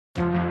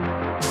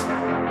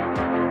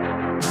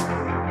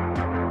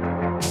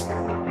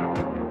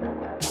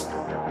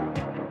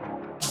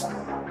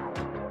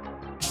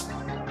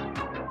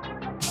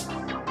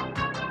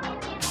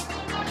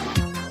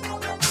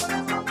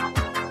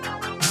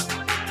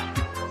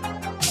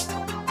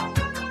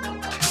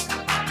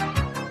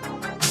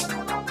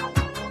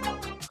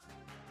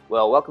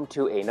Well, welcome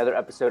to another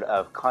episode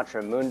of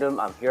Contra Mundum.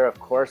 I'm here, of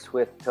course,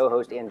 with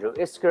co-host Andrew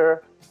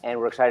Isker, and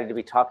we're excited to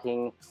be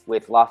talking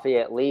with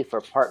Lafayette Lee for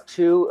part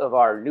 2 of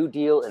our New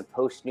Deal and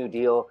post-New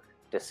Deal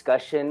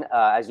discussion.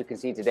 As you can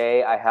see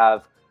today, I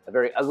have a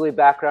very ugly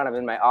background. I'm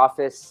in my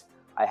office.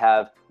 I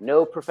have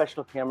no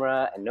professional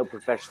camera and no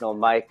professional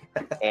mic.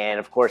 And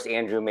of course,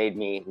 Andrew made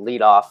me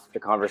lead off the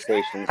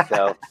conversation.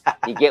 So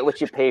you get what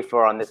you pay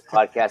for on this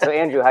podcast. So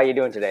Andrew, how are you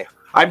doing today?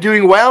 I'm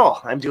doing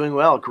well.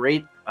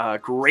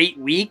 Great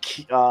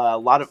week. A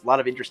lot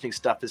of interesting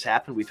stuff has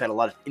happened. We've had a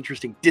lot of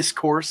interesting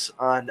discourse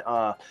on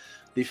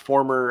the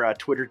former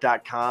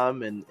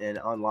Twitter.com and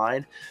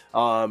online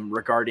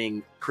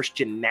regarding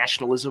Christian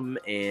nationalism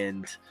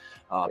and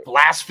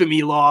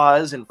blasphemy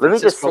laws and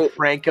Francisco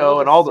Franco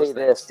and all those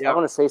things. I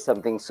want to say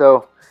something.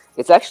 So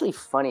it's actually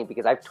funny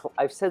because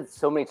I've said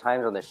so many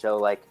times on the show,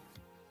 like,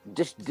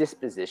 just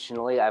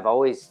dispositionally, I've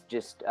always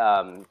just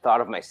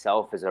thought of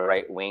myself as a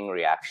right-wing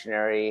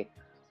reactionary,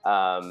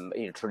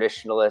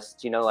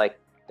 traditionalist, like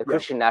the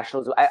Christian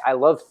nationalism. I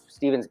love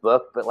Stephen's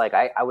book, but like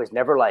I was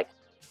never like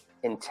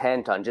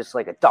intent on just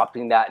like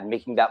adopting that and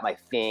making that my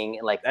thing.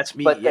 And like that's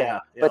me. But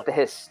the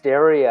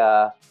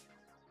hysteria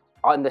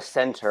on the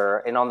center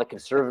and on the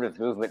conservative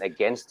movement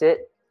against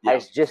it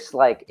has just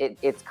like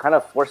it's kind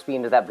of forced me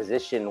into that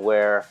position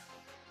where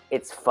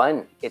it's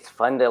fun. It's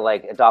fun to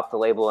like adopt the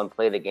label and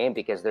play the game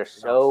because they're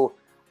so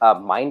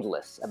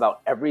mindless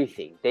about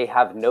everything. They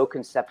have no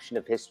conception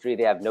of history.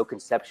 They have no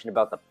conception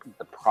about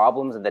the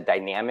problems and the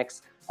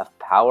dynamics of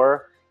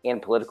power in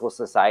political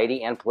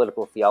society and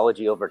political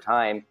theology over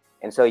time.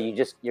 And so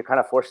you're kind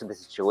of forced into the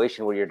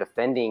situation where you're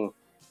defending,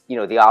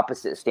 the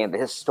opposite stance, the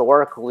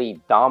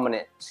historically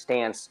dominant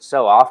stance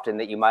so often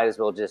that you might as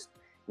well just,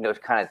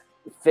 kind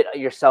of fit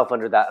yourself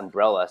under that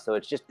umbrella. So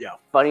it's just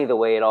funny the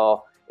way it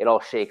all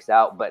shakes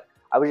out. But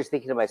I was just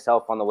thinking to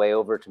myself on the way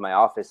over to my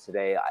office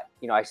today,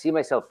 I see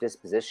myself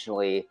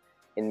dispositionally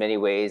in many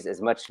ways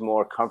as much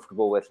more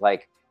comfortable with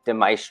like de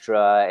Maistre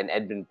and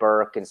Edmund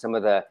Burke and some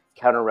of the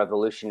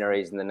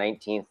counter-revolutionaries in the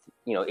 18th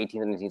and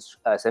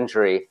 19th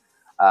century,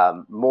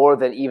 more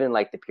than even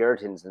like the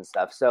Puritans and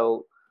stuff.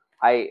 So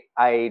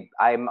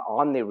I'm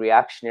on the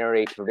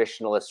reactionary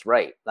traditionalist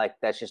right. Like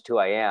that's just who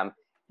I am.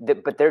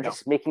 But they're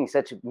just making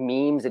such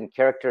memes and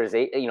caricatures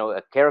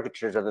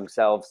of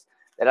themselves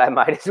that I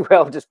might as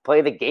well just play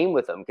the game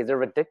with them because they're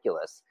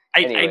ridiculous.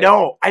 I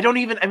know. I don't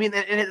even. I mean,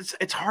 and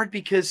it's hard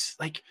because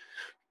like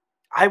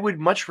I would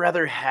much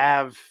rather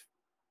have,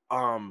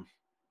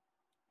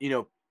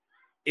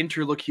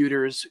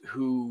 interlocutors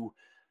who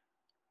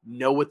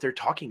know what they're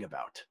talking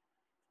about,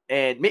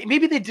 and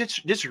maybe they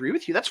disagree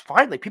with you. That's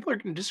fine. Like people are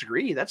going to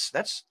disagree. That's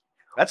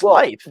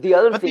life.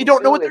 But they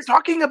don't know what they're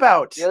talking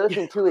about. The other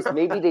thing too is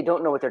maybe they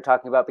don't know what they're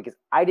talking about because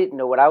I didn't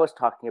know what I was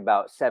talking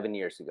about 7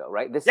 years ago,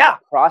 right? This is a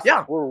process.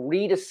 Yeah. We're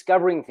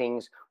rediscovering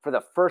things for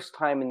the first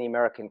time in the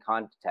American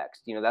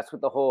context. That's what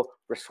the whole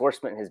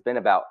ressourcement has been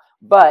about.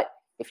 But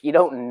if you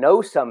don't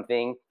know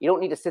something, you don't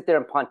need to sit there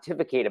and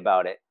pontificate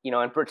about it,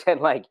 and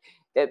pretend like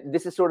that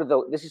this is sort of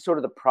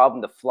the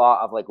problem, the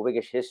flaw of like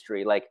Whiggish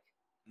history, like,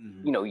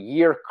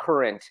 year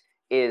current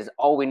is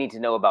all we need to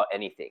know about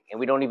anything. And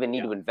we don't even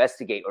need to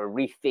investigate or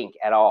rethink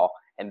at all.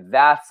 And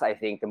that's, I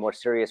think, the more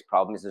serious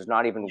problem is there's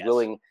not even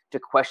willing to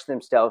question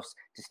themselves,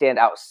 to stand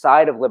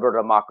outside of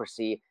liberal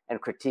democracy and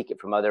critique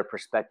it from other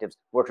perspectives,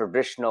 more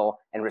traditional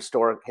and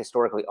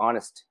historically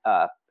honest,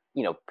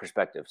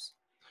 perspectives.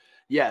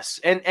 Yes.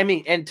 And I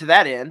mean, and to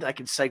that end, I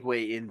can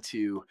segue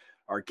into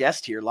our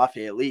guest here,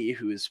 Lafayette Lee,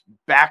 who is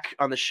back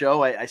on the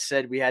show. I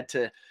said we had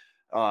to,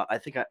 I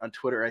think on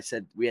Twitter, I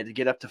said we had to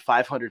get up to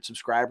 500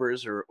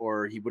 subscribers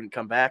or he wouldn't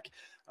come back.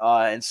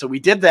 And so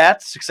we did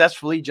that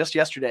successfully just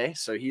yesterday.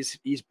 So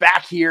he's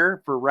back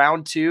here for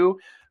round 2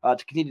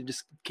 to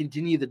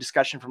continue the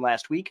discussion from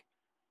last week.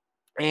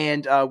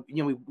 And,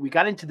 we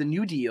got into the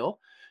New Deal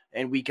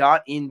and we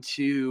got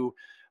into,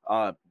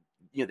 the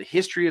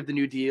history of the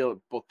New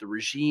Deal, both the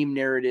regime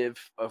narrative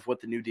of what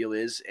the New Deal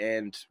is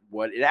and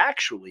what it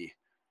actually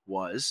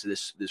was,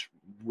 this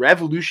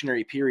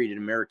revolutionary period in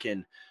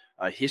American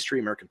history,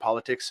 American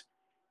politics.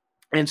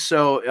 And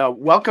so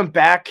welcome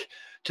back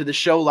to the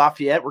show,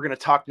 Lafayette. We're going to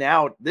talk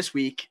now this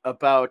week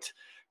about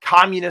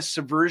communist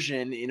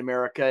subversion in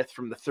America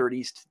from the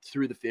 30s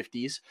through the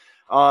 50s.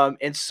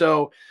 And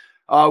so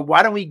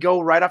why don't we go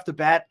right off the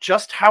bat?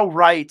 Just how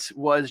right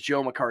was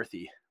Joe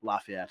McCarthy,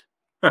 Lafayette?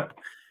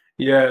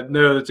 Yeah,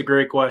 no, that's a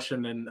great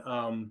question. And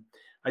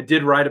I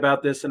did write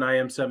about this in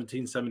IM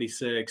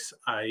 1776.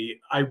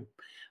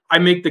 I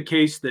make the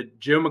case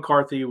that Joe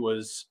McCarthy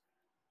was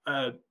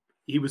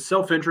he was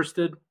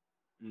self-interested,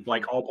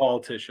 like all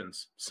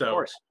politicians.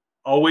 So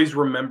always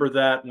remember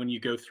that when you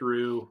go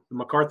through the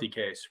McCarthy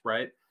case,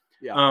 right?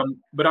 Yeah.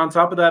 But on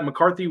top of that,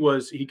 McCarthy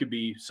he could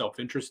be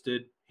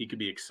self-interested. He could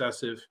be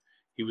excessive.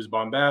 He was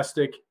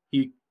bombastic.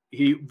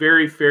 He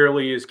very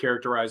fairly is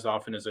characterized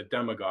often as a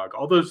demagogue.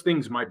 All those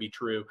things might be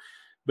true,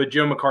 but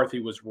Joe McCarthy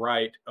was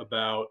right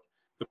about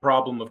the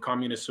problem of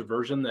communist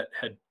subversion that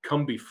had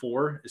come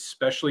before,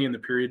 especially in the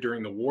period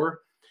during the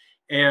war.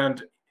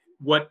 And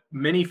what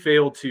many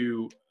fail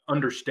to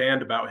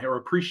understand about him or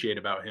appreciate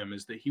about him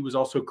is that he was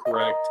also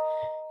correct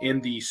in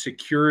the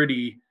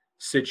security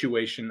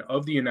situation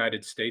of the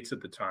United States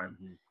at the time,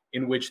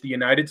 in which the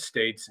United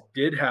States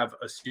did have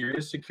a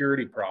serious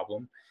security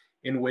problem,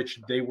 in which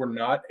they were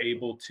not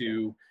able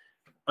to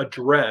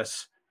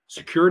address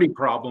security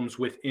problems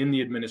within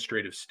the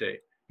administrative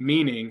state,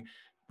 meaning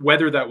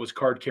whether that was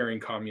card carrying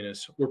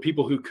communists or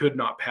people who could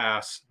not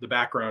pass the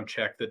background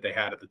check that they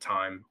had at the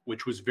time,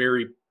 which was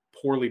very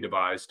poorly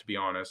devised, to be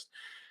honest.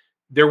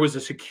 There was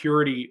a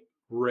security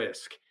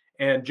risk.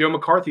 And Joe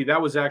McCarthy, that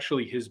was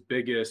his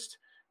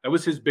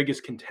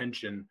biggest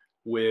contention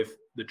with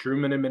the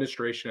Truman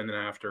administration and then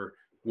after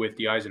with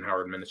the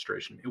Eisenhower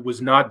administration. It was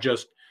not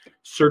just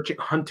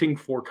hunting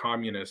for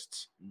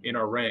communists in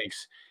our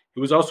ranks.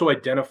 It was also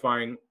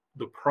identifying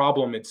the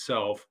problem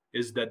itself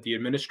is that the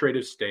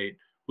administrative state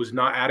was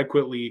not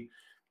adequately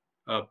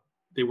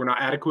they were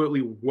not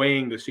adequately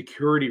weighing the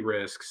security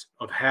risks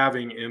of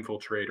having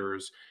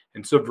infiltrators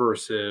and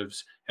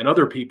subversives and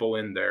other people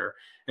in there.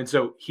 And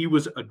so he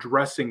was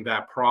addressing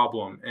that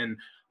problem. And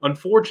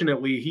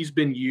unfortunately, he's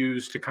been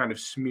used to kind of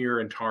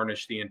smear and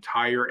tarnish the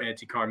entire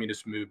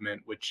anti-communist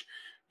movement, which,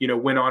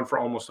 went on for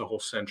almost a whole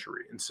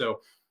century. And so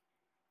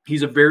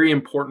he's a very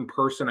important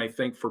person, I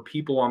think, for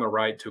people on the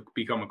right to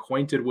become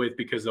acquainted with,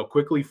 because they'll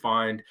quickly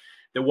find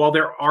that while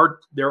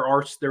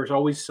there's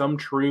always some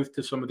truth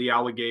to some of the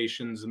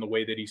allegations and the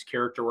way that he's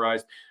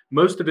characterized,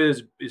 most of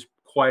it is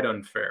quite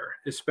unfair,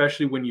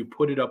 especially when you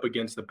put it up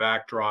against the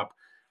backdrop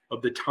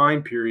of the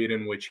time period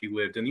in which he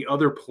lived and the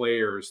other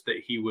players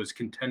that he was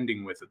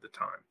contending with at the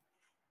time.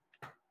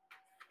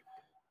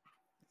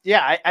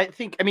 Yeah, I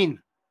think,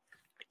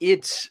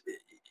 it's,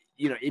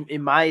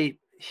 in my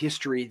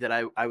history that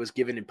I was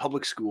given in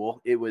public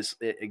school, it was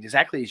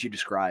exactly as you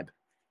describe,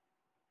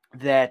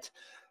 that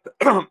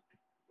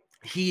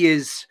he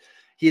is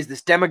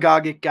this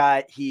demagogic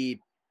guy.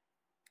 He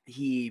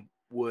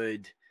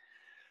would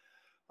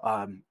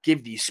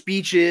give these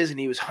speeches, and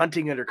he was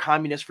hunting under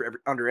communists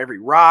under every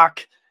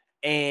rock,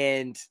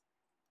 and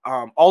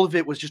all of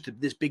it was just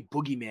this big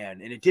boogeyman,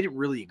 and it didn't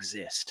really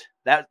exist.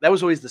 That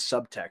was always the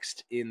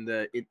subtext in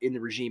the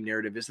regime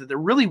narrative, is that there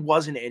really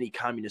wasn't any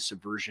communist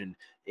subversion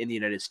in the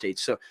United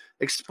States. So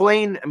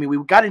explain.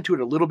 We got into it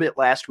a little bit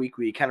last week.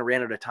 We kind of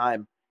ran out of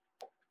time.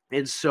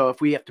 And so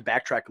if we have to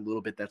backtrack a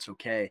little bit, that's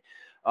okay.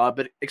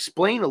 But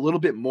explain a little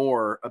bit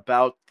more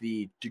about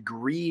the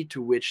degree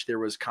to which there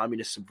was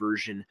communist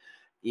subversion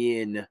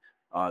in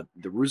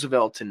the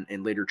Roosevelt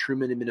and later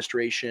Truman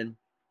administration,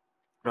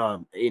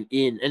 and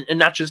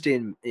not just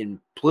in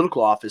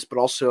political office, but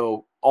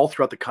also all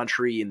throughout the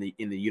country, in the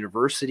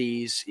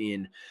universities,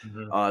 in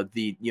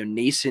the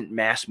nascent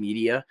mass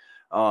media.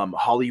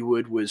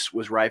 Hollywood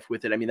was rife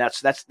with it.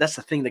 That's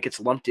the thing that gets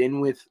lumped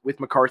in with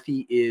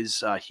McCarthy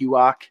is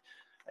HUAC.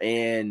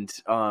 And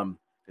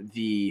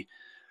the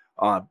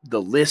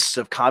lists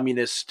of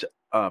communist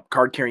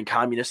card-carrying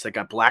communists that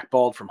got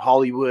blackballed from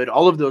Hollywood,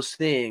 all of those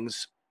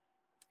things,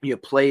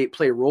 play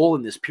a role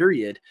in this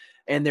period,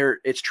 and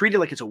it's treated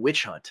like it's a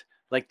witch hunt.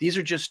 Like these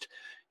are just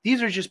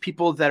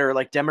people that are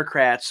like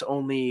Democrats,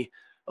 only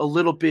a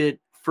little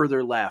bit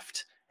further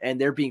left, and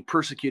they're being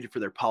persecuted for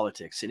their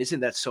politics. And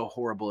isn't that so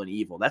horrible and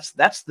evil? That's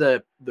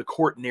the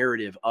court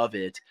narrative of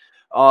it.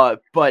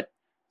 But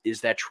is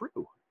that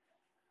true?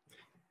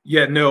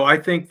 Yeah, no, I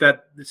think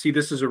that,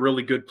 this is a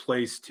really good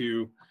place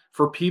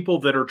for people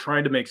that are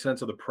trying to make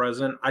sense of the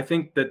present. I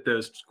think that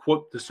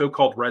the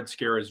so-called Red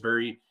Scare is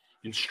very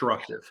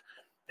instructive.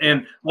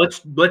 And let's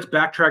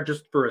backtrack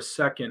just for a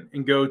second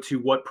and go to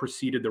what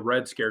preceded the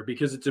Red Scare,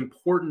 because it's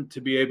important to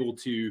be able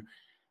to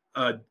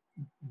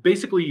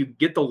basically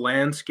get the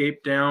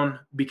landscape down,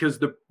 because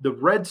the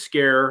Red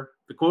Scare,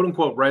 the quote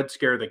unquote Red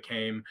Scare that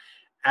came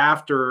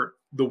after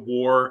the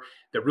war,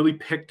 that really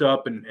picked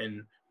up and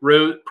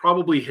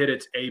probably hit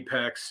its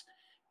apex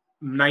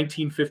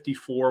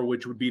 1954,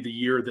 which would be the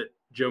year that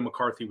Joe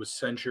McCarthy was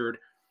censured.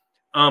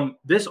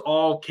 This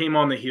all came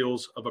on the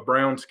heels of a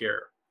Brown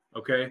Scare,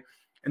 okay?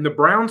 And the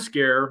Brown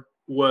Scare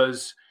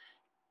was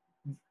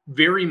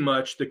very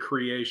much the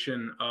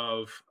creation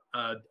of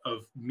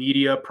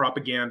media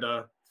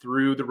propaganda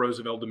through the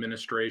Roosevelt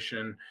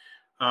administration,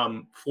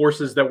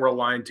 forces that were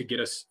aligned to get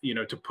us,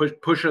 to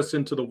push us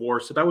into the war.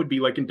 So that would be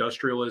like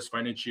industrialists,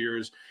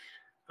 financiers,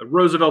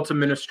 Roosevelt's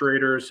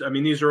administrators.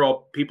 These are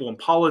all people in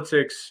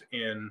politics,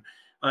 and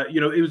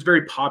it was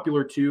very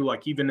popular too.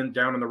 Like even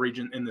down in the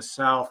region in the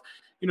South,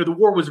 the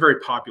war was very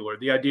popular.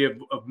 The idea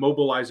of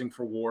mobilizing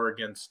for war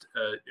against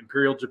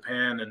Imperial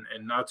Japan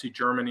and Nazi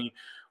Germany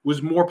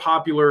was more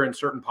popular in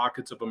certain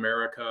pockets of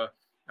America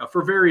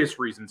for various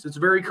reasons. It's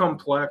very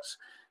complex,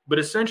 but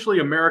essentially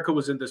America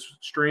was in this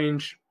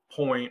strange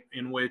point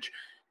in which,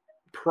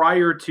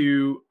 prior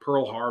to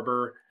Pearl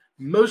Harbor,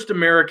 most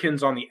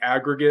Americans on the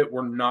aggregate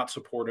were not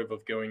supportive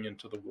of going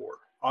into the war.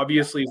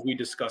 Obviously, as we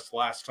discussed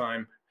last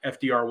time,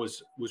 FDR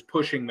was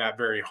pushing that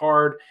very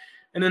hard.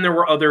 And then there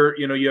were other,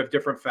 you have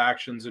different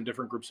factions and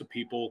different groups of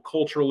people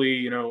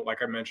culturally,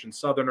 like I mentioned,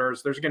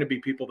 Southerners. There's going to be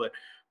people that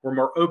were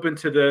more open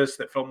to this,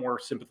 that felt more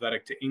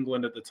sympathetic to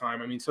England at the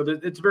time. I mean, so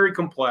it's very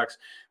complex,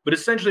 but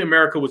essentially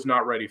America was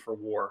not ready for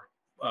war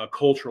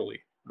culturally,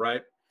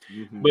 right?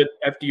 Mm-hmm. But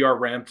FDR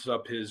ramps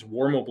up his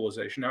war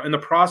mobilization. Now, in the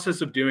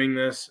process of doing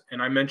this,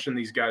 and I mentioned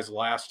these guys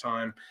last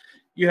time,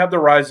 you have the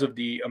rise of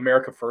the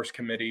America First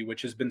Committee,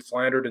 which has been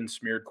slandered and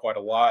smeared quite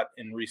a lot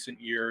in recent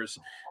years.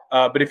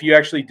 But if you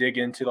actually dig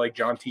into like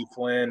John T.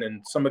 Flynn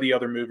and some of the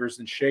other movers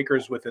and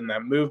shakers within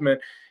that movement,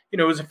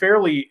 it was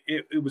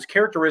it was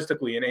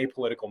characteristically an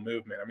apolitical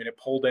movement. I mean, it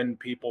pulled in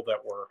people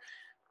that were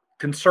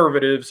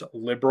conservatives,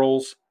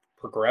 liberals,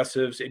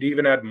 progressives. It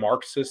even had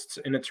Marxists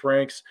in its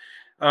ranks.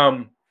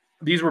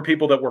 These were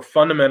people that were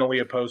fundamentally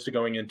opposed to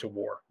going into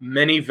war.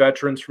 Many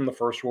veterans from the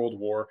First World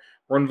War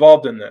were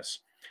involved in this.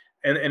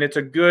 And it's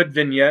a good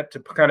vignette to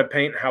kind of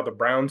paint how the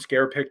Brown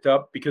Scare picked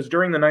up, because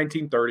during the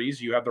 1930s,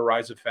 you have the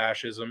rise of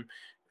fascism.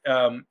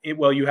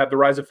 You have the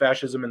rise of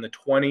fascism in the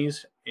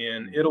 20s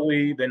in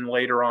Italy. Then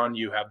later on,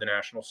 you have the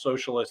National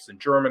Socialists in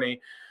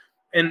Germany.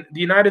 And the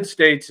United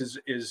States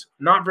is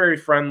not very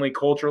friendly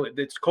culturally.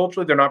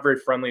 Culturally, they're not very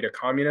friendly to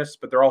communists,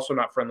 but they're also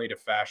not friendly to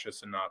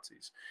fascists and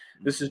Nazis.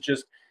 This is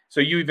just,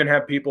 so you even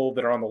have people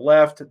that are on the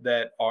left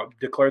that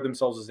declare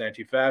themselves as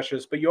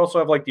anti-fascist, but you also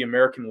have like the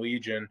American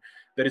Legion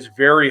that is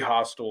very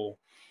hostile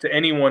to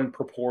anyone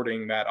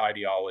purporting that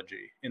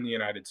ideology in the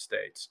United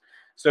States.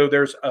 So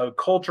there's a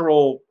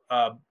cultural,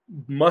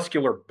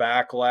 muscular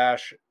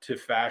backlash to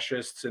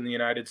fascists in the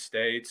United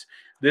States.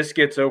 This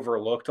gets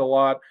overlooked a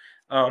lot.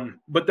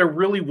 But there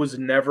really was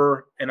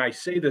never, and I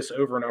say this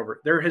over and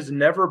over, there has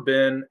never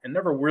been and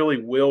never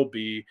really will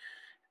be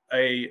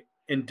a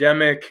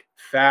endemic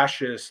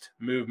fascist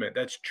movement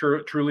that's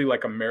truly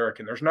like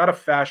American. There's not a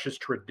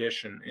fascist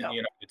tradition in the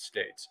United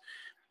States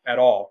at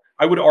all.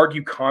 I would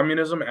argue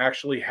communism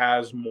actually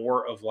has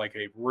more of like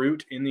a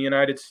root in the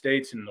United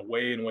States in the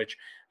way in which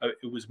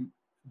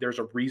there's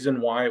a reason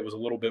why it was a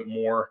little bit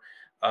more,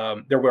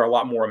 there were a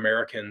lot more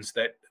Americans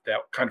that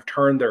kind of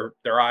turned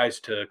their eyes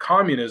to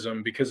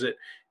communism because it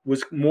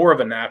was more of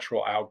a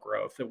natural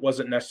outgrowth. It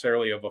wasn't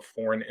necessarily of a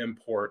foreign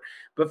import,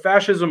 but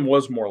fascism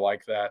was more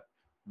like that.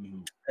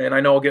 Mm-hmm. And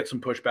I know I'll get some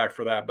pushback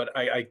for that, but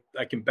I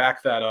can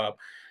back that up.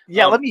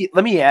 Yeah, let me.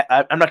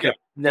 I'm not going to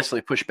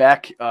necessarily push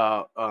back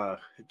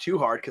too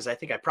hard, because I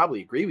think I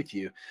probably agree with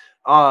you.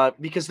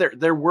 Because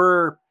there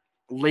were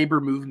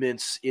labor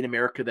movements in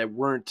America that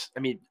weren't. I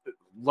mean,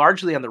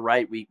 largely on the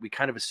right, we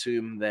kind of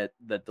assume that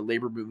the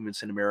labor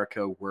movements in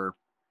America were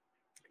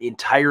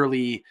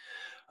entirely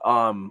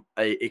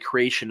a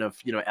creation of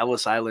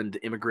Ellis Island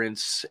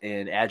immigrants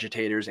and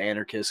agitators,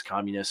 anarchists,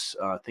 communists,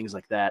 things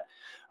like that.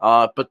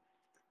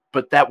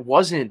 But that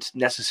wasn't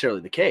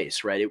necessarily the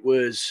case, right? It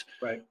was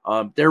right.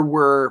 There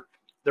were.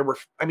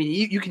 I mean,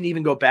 you can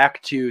even go back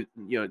to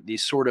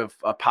these sort of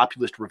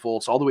populist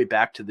revolts all the way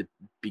back to the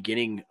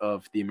beginning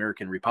of the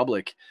American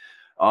Republic,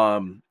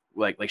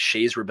 like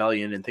Shays'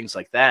 Rebellion and things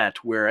like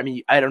that. Where, I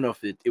mean, I don't know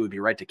if it would be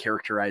right to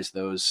characterize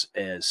those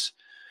as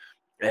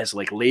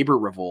like labor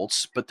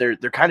revolts, but they're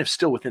kind of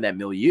still within that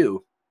milieu,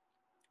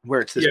 where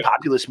it's this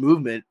populist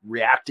movement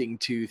reacting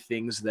to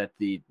things that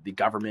the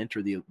government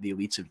or the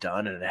elites have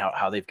done, and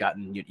how they've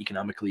gotten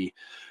economically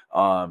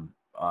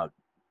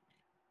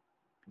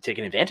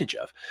taken advantage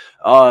of.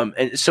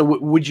 And so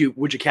would you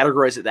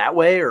categorize it that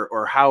way,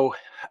 or how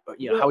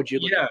how would you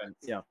look at it?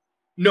 Yeah.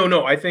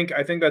 No, I think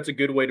that's a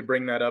good way to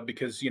bring that up,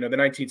 because the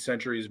 19th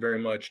century is very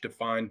much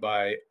defined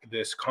by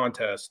this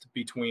contest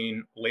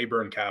between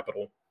labor and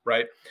capital,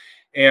 right?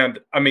 And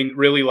I mean,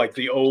 really, like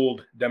the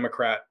old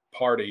Democrat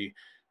Party,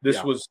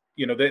 this was,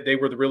 they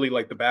were really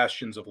like the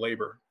bastions of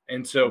labor.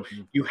 And so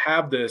you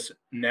have this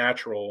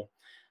natural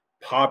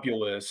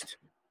populist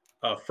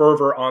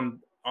fervor on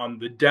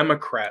the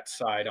Democrat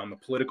side, on the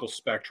political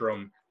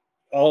spectrum,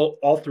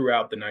 all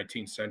throughout the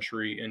 19th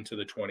century into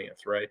the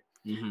 20th, right?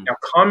 Mm-hmm. Now,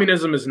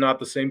 communism is not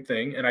the same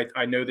thing, and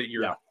I know that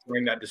you're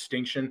drawing that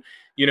distinction.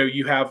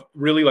 You have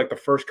really like the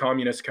first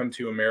communists come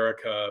to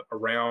America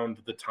around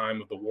the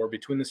time of the war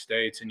between the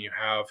states, and you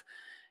have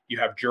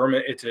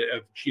German.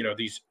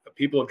 These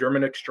people of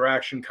German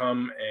extraction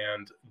come,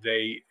 and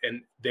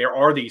there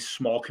are these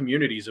small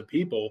communities of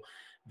people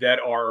that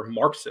are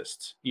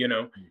Marxists,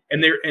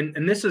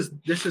 and this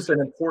is an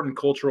important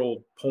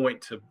cultural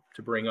point to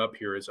bring up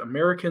here, is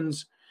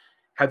Americans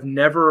have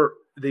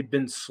they've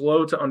been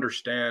slow to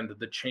understand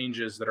the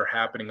changes that are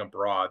happening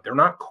abroad. They're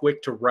not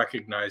quick to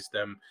recognize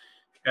them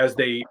as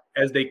they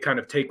kind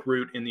of take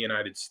root in the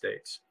United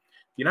States.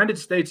 The United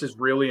States is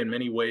really, in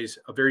many ways,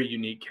 a very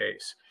unique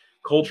case.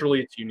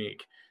 Culturally, it's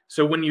unique.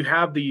 So when you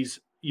have these,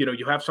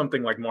 you have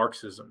something like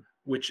Marxism,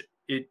 which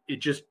it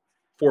just,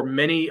 for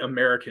many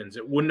Americans,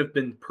 it wouldn't have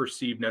been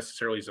perceived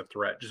necessarily as a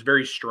threat, just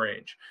very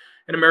strange.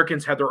 And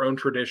Americans had their own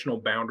traditional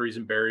boundaries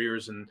and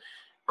barriers and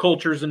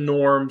cultures and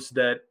norms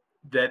that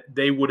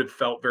they would have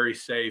felt very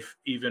safe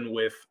even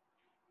with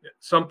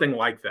something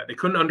like that. They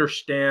couldn't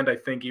understand, I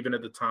think, even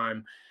at the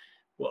time,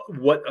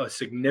 what a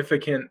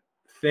significant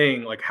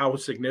thing, like how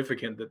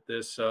significant that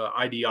this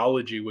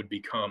ideology would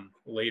become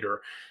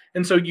later.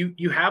 And so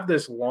you have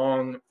this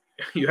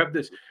you have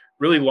this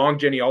really long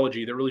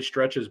genealogy that really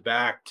stretches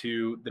back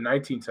to the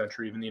 19th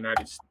century, even the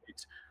United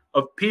States,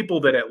 of people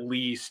that at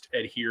least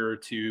adhere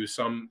to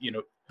some,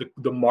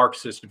 the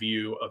Marxist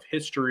view of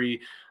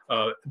history,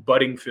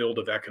 budding field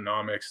of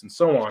economics, and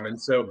so on. And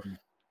so,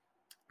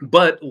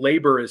 but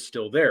labor is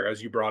still there,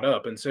 as you brought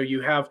up. And so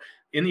you have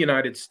in the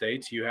United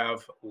States, you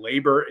have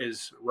labor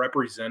is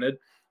represented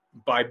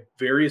by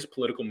various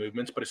political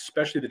movements, but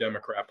especially the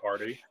Democrat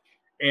Party.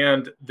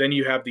 And then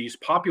you have these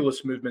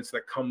populist movements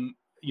that come,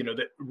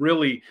 that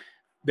really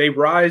they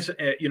rise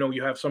at,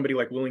 you have somebody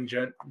like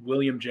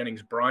William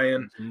Jennings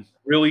Bryan,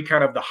 really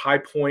kind of the high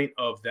point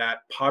of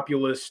that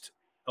populist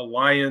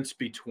alliance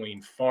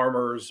between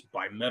farmers,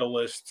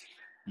 bimetallists,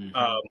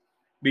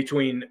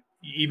 between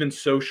even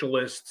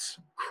socialists,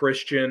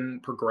 Christian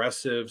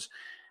progressives,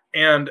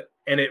 and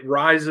it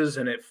rises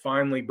and it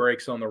finally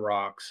breaks on the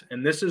rocks.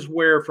 And this is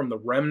where, from the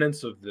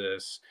remnants of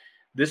this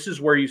is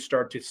where you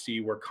start to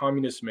see where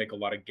communists make a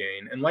lot of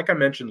gain. And like I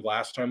mentioned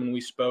last time when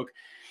we spoke,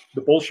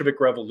 the Bolshevik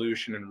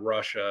Revolution in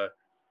Russia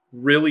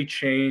really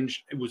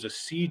changed. It was a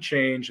sea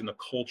change in the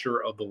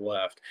culture of the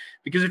left.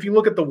 Because if you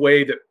look at the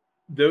way that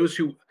those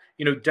who,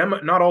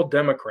 not all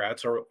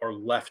Democrats are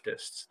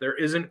leftists. There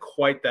isn't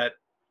quite that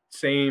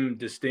same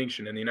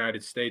distinction in the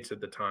United States at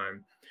the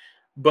time.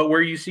 But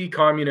where you see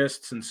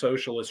communists and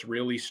socialists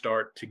really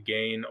start to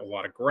gain a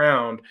lot of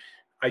ground,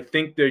 I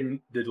think the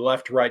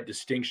left-right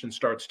distinction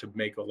starts to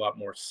make a lot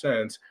more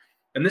sense.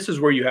 And this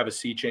is where you have a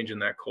sea change in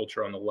that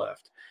culture on the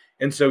left.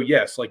 And so,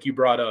 yes, like you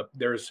brought up,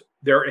 there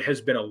has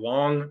been a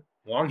long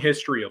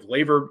history of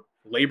labor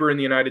in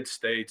the United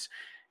States.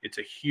 It's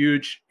a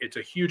huge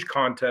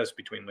contest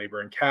between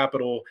labor and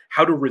capital.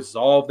 How to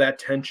resolve that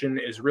tension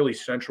is really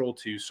central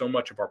to so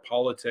much of our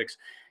politics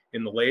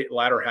in the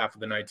latter half of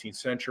the 19th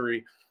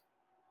century.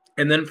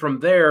 And then from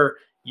there,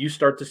 you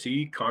start to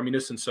see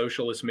communists and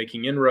socialists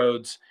making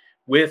inroads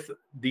with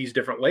these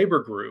different labor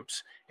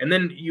groups. And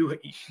then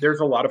there's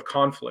a lot of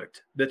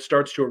conflict that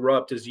starts to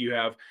erupt as you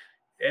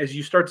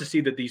start to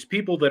see that these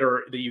people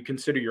that you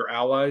consider your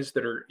allies,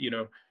 that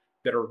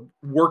are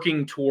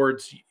working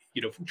towards,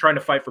 trying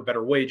to fight for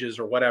better wages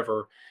or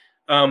whatever,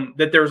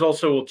 that there's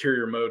also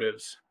ulterior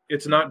motives.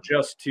 It's not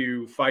just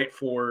to fight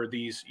for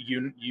these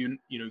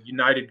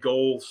united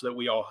goals that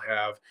we all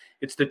have.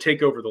 It's to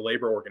take over the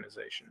labor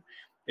organization.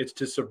 It's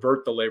to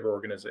subvert the labor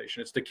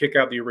organization. It's to kick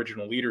out the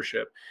original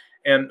leadership.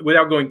 And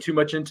without going too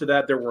much into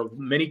that, there were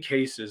many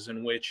cases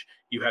in which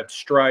you had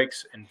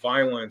strikes and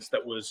violence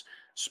that was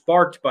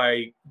sparked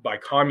by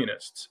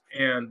communists,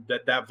 and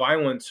that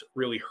violence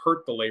really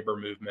hurt the labor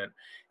movement.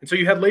 And so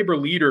you had labor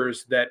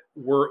leaders that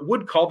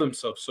would call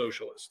themselves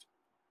socialist,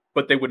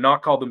 but they would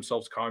not call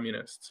themselves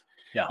communists.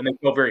 Yeah. And they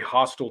felt very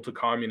hostile to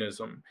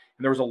communism.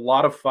 And there was a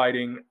lot of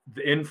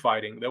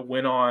infighting that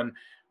went on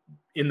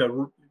in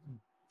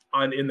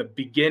the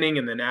beginning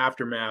and then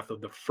aftermath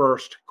of the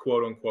first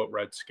quote unquote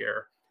Red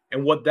Scare.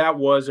 And what that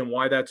was and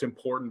why that's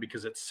important,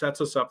 because it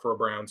sets us up for a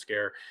Brown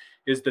Scare,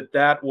 is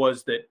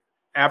that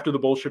after the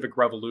Bolshevik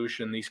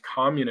Revolution, these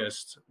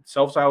communists,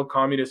 self-styled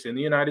communists in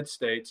the United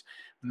States,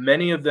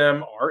 many of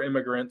them are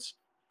immigrants,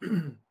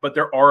 but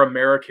there are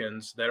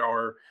Americans that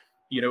are,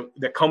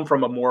 that come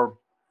from a more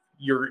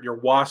your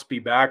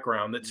waspy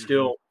background that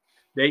still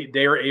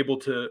they are able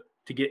to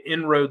get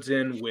inroads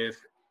in with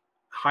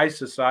high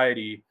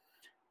society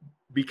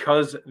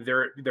because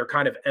they're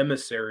kind of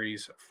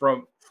emissaries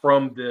from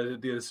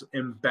this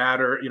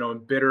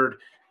embittered,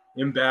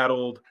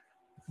 embattled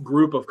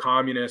group of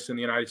communists in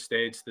the United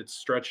States that's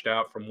stretched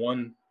out from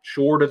one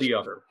shore to the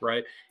other,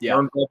 right? Yeah.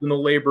 They're involved in the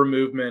labor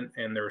movement,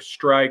 and there's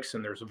strikes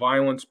and there's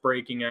violence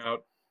breaking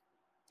out.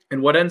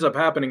 And what ends up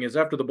happening is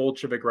after the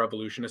Bolshevik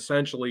Revolution,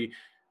 essentially,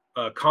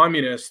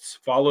 communists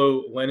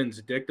follow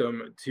Lenin's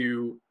dictum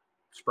to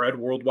spread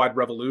worldwide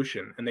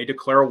revolution, and they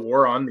declare a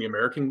war on the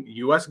American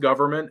U.S.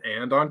 government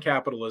and on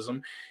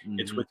capitalism.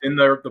 It's within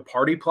the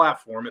party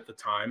platform at the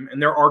time,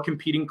 and there are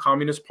competing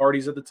communist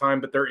parties at the time,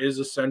 but there is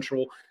a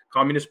central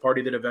communist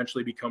party that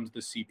eventually becomes the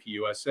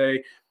CPUSA.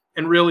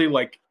 And really,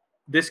 like,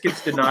 this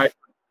gets denied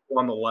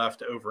on the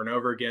left over and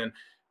over again,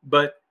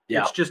 but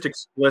it's just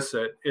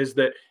explicit, is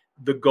that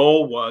the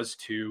goal was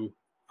to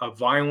a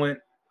violent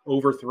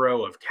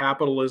overthrow of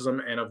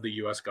capitalism and of the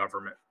U.S.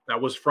 government.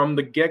 That was from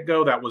the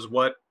get-go. That was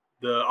what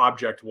the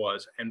object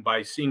was. And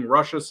by seeing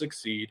Russia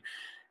succeed,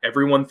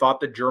 everyone thought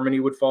that Germany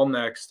would fall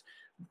next.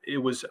 It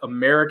was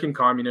American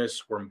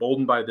communists were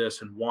emboldened by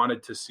this and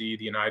wanted to see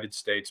the United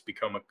States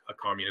become a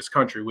communist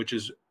country, which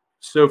is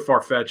so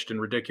far-fetched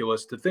and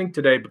ridiculous to think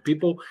today. But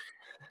people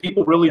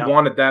really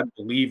wanted that and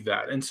believed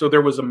that. And so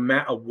there was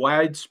a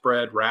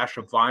widespread rash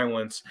of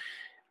violence.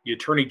 The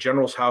Attorney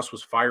General's house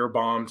was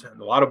firebombed, and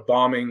a lot of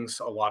bombings,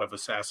 a lot of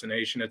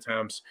assassination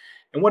attempts.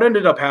 And what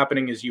ended up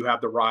happening is you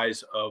have the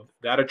rise of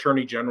that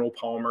Attorney General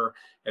Palmer,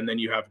 and then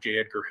you have J.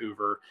 Edgar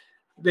Hoover.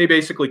 they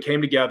basically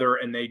came together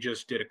and they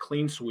just did a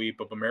clean sweep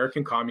of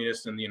American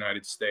communists in the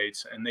United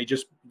States. And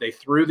they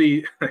threw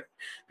they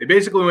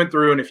basically went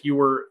through. And if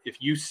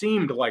you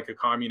seemed like a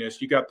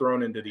communist, you got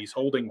thrown into these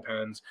holding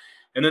pens.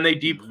 And then they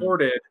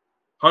deported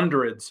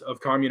hundreds of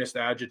communist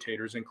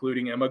agitators,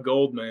 including Emma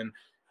Goldman,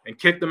 and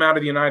kicked them out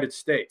of the United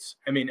States.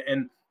 I mean,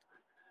 and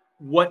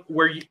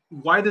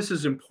why this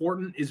is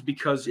important is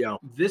because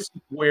this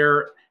is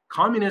where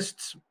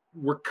communists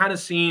were kind of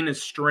seen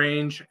as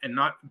strange, and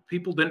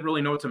people didn't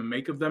really know what to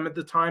make of them at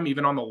the time,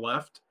 even on the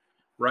left,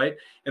 right?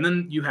 And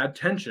then you had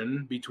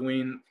tension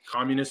between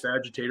communist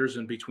agitators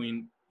and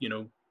between,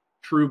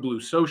 true blue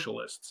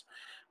socialists.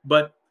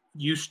 But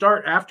you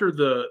start after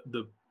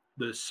the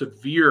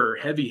severe,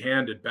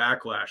 heavy-handed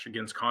backlash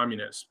against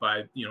communists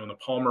by, the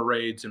Palmer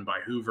raids and by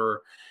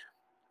Hoover,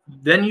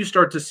 then you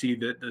start to see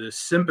that the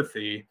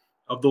sympathy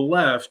of the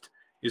left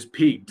is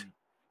peaked,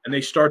 and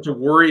they start to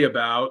worry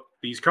about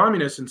these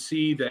communists and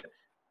see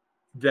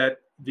that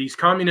these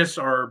communists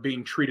are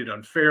being treated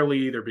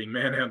unfairly. They're being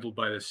manhandled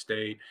by the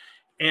state.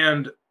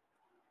 And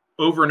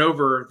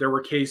over, there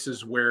were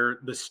cases where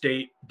the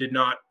state did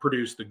not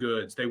produce the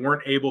goods. They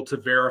weren't able to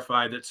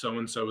verify that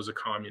so-and-so is a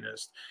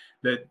communist,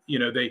 that,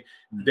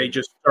 they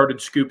just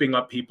started scooping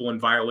up people and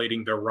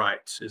violating their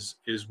rights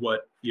is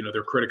what,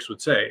 their critics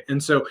would say.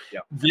 And so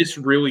this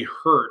really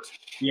hurt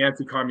the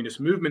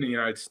anti-communist movement in the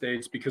United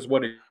States, because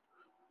what it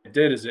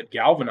did is it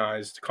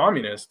galvanized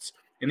communists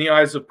in the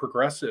eyes of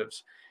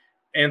progressives.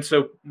 And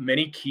so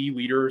many key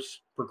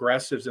leaders,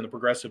 progressives in the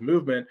progressive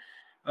movement,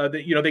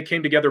 they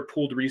came together,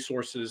 pooled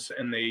resources,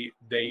 and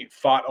they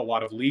fought a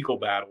lot of legal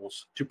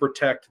battles to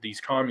protect these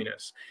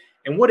communists.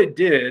 And what it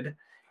did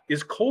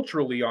is,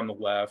 culturally on the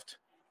left,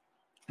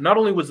 not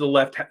only was the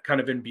left kind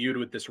of imbued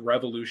with this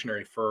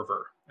revolutionary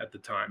fervor at the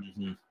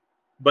time,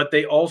 but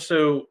they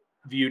also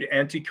viewed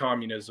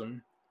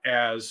anti-communism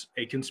as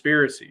a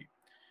conspiracy.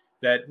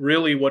 That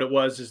really what it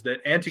was is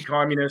that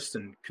anti-communists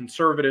and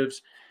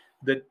conservatives,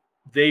 that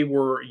they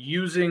were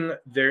using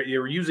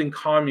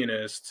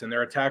communists and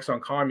their attacks on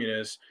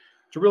communists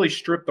to really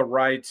strip the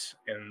rights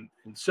and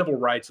civil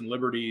rights and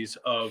liberties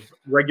of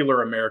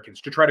regular Americans,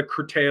 to try to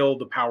curtail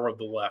the power of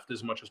the left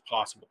as much as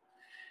possible.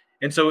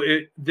 And so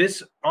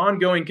this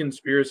ongoing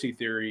conspiracy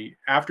theory,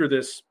 after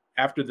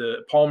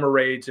the Palmer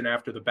raids and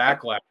after the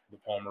backlash of the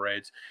Palmer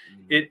raids,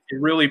 it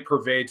really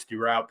pervades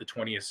throughout the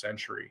 20th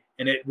century.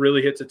 And it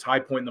really hits its high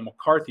point in the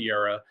McCarthy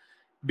era,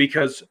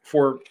 because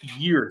for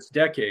years,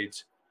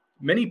 decades,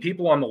 many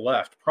people on the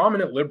left,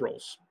 prominent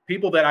liberals,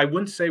 people that I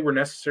wouldn't say were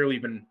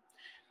necessarily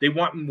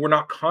were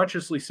not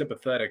consciously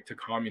sympathetic to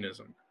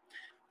communism,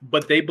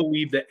 but they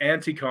believed that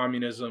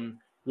anti-communism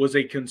was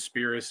a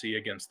conspiracy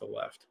against the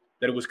left,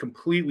 that it was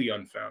completely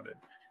unfounded,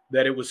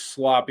 that it was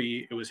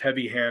sloppy, it was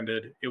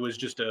heavy-handed, it was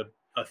just a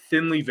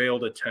thinly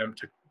veiled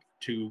attempt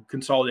to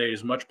consolidate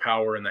as much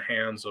power in the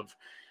hands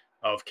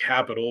of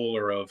capital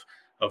or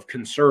of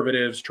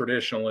conservatives,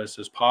 traditionalists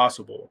as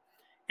possible.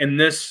 And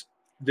this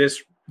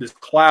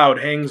cloud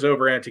hangs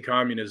over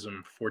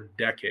anti-communism for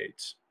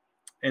decades.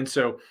 And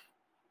so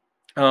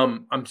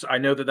I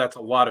know that that's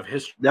a lot of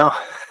history. No.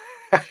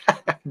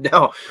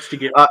 To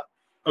get,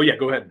 oh yeah,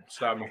 go ahead.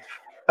 Stop me.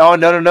 Oh,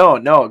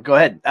 no. Go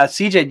ahead.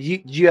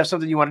 CJ, do you have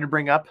something you wanted to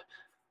bring up?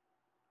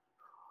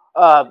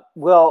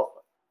 Well,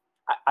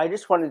 I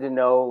just wanted to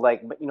know,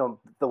 like,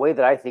 the way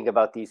that I think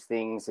about these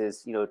things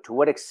is, to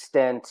what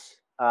extent,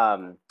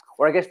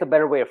 or I guess the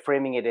better way of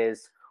framing it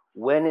is,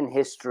 when in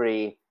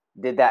history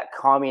did that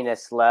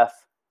communist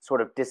left sort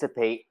of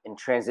dissipate and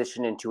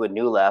transition into a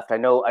new left? I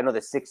know the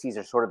 60s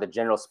are sort of the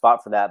general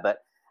spot for that, but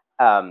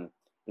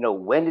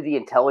when did the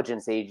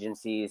intelligence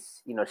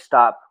agencies,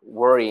 stop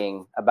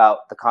worrying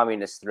about the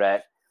communist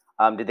threat?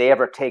 Did they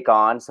ever take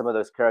on some of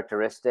those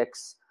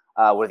characteristics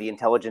where the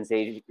intelligence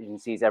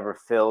agencies ever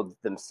filled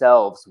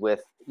themselves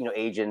with,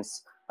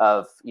 agents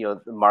of,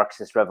 the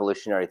Marxist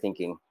revolutionary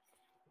thinking?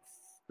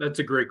 That's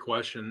a great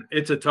question.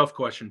 It's a tough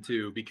question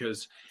too,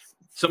 because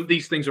some of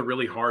these things are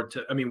really hard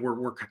to,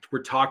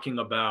 we're talking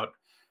about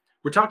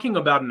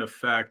an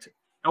effect.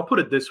 I'll put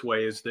it this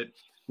way, is that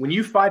when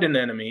you fight an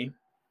enemy,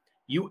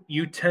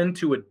 you tend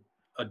to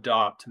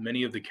adopt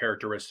many of the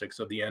characteristics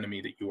of the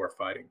enemy that you are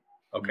fighting.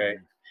 Okay.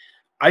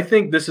 I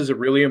think this is a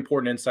really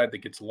important insight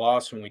that gets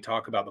lost when we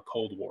talk about the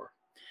Cold War.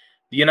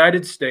 The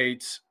United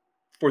States,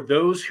 for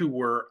those who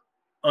were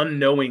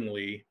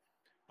unknowingly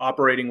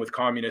operating with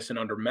communists and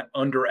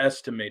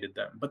underestimated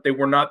them, but they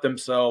were not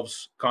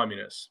themselves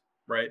communists,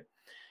 right?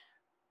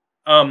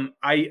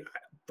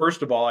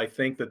 First of all, I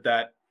think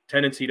that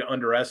tendency to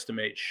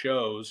underestimate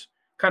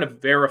kind of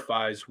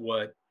verifies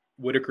what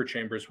Whittaker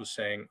Chambers was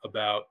saying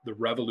about the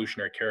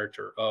revolutionary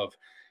character of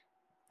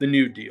the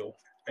New Deal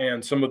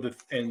and some of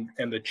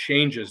the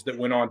changes that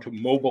went on to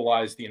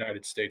mobilize the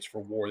United States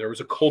for war. There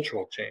was a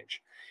cultural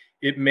change.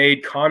 It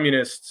made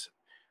communists,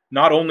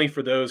 not only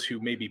for those who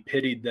maybe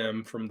pitied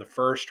them from the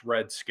first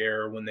Red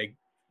Scare when they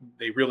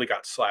really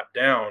got slapped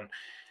down.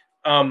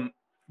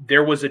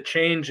 There was a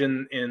change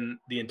in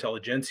the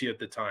intelligentsia at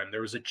the time.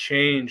 There was a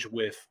change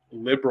with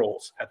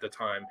liberals at the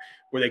time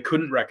where they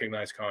couldn't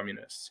recognize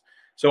communists.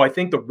 So I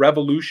think the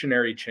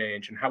revolutionary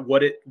change and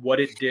what it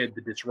did, the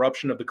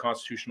disruption of the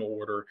constitutional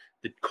order,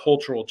 the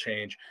cultural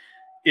change,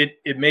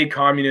 it made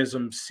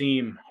communism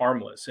seem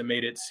harmless. It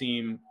made it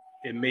seem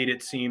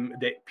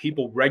that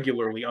people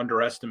regularly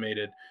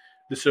underestimated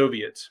the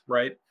Soviets,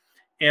 right?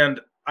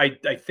 And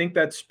I think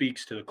that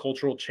speaks to the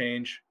cultural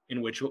change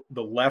in which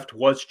the left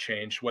was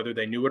changed, whether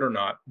they knew it or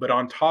not. But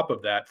on top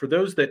of that, for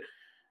those that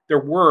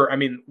I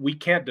mean, we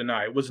can't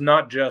deny it was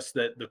not just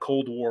that the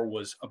Cold War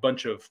was a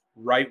bunch of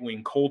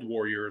right-wing Cold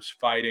Warriors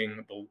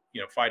fighting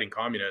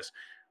communists.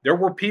 There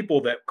were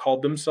people that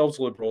called themselves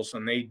liberals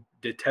and they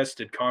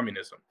detested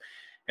communism,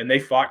 and they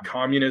fought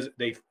communism.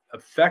 They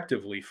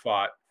effectively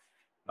fought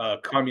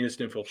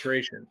communist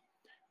infiltration.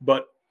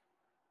 But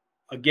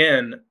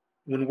again,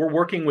 when we're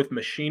working with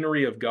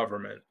machinery of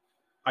government,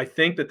 I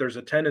think that there's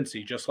a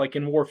tendency, just like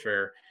in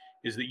warfare,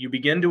 is that you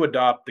begin to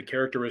adopt the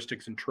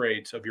characteristics and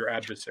traits of your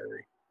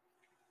adversary.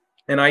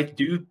 And I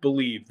do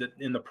believe that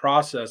in the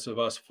process of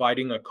us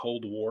fighting a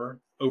Cold War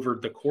over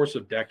the course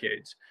of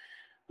decades,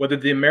 whether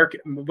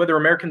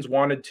Americans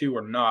wanted to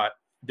or not,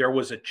 there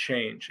was a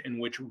change in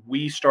which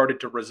we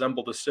started to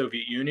resemble the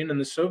Soviet Union, and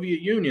the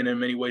Soviet Union in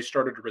many ways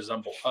started to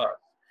resemble us.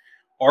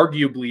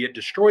 Arguably, it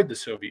destroyed the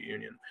Soviet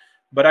Union.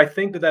 But I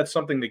think that that's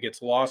something that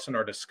gets lost in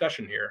our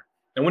discussion here.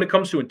 And when it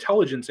comes to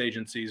intelligence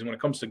agencies and when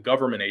it comes to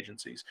government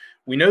agencies,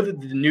 we know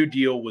that the New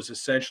Deal was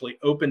essentially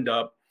opened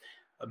up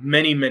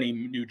many, many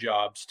new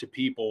jobs to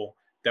people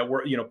that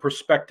were,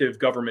 prospective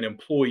government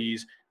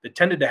employees that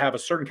tended to have a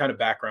certain kind of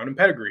background and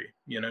pedigree.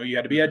 You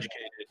had to be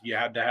educated, you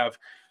had to have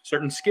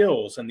certain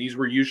skills, and these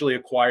were usually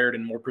acquired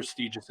in more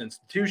prestigious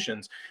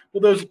institutions.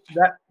 Well,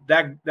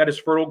 that is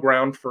fertile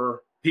ground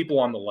for people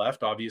on the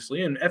left,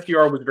 obviously, and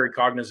FDR was very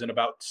cognizant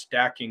about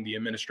stacking the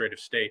administrative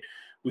state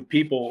with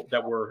people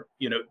that were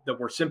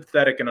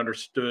sympathetic and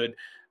understood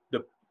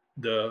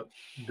the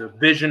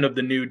vision of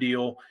the New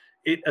Deal.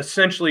 It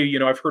essentially,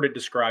 I've heard it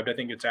described, I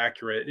think it's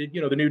accurate.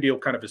 The New Deal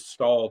kind of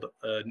installed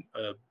a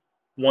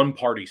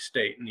one-party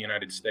state in the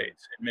United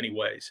States in many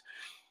ways.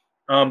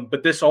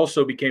 But this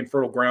also became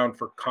fertile ground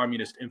for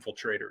communist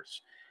infiltrators.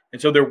 And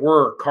so there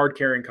were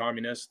card-carrying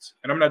communists,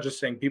 and I'm not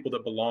just saying people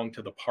that belong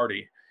to the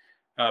party,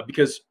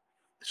 because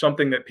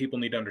something that people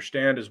need to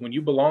understand is when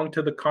you belong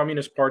to the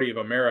Communist Party of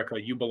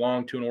America, you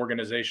belong to an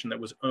organization that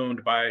was owned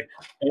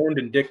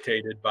and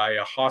dictated by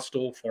a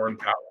hostile foreign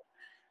power.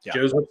 Yeah.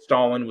 Joseph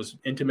Stalin was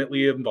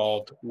intimately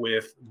involved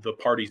with the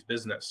party's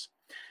business.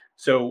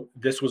 So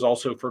this was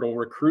also fertile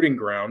recruiting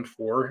ground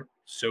for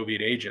Soviet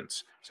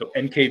agents. So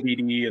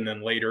NKVD, and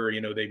then later,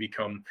 they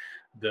become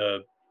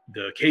the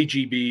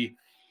KGB.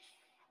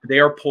 They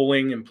are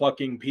pulling and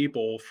plucking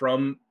people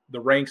from the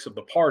ranks of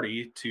the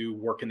party to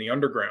work in the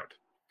underground.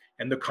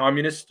 And the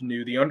communists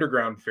knew the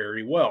underground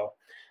very well.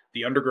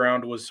 The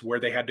underground was where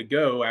they had to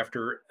go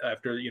after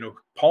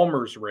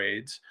Palmer's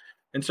raids.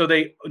 And so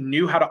they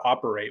knew how to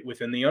operate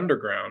within the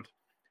underground.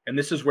 And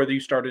this is where they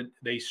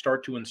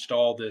start to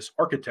install this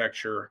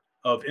architecture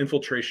of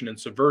infiltration and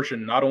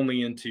subversion, not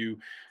only into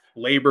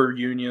labor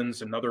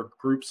unions and other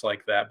groups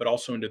like that, but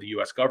also into the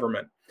US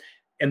government.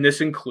 And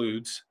this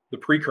includes the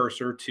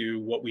precursor to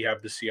what we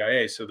have the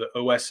CIA. So the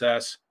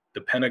OSS, the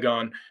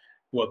Pentagon.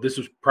 Well, this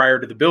was prior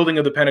to the building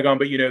of the Pentagon,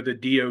 but the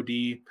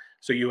DOD.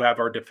 So you have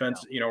our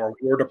defense, our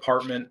War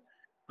Department,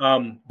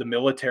 the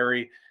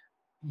military.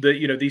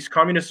 These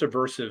communist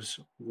subversives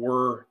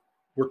were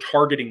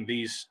targeting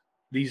these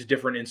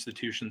different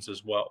institutions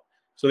as well.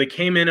 So they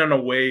came in on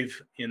a wave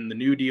in the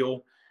New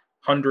Deal,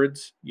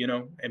 hundreds,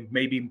 and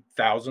maybe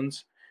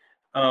thousands,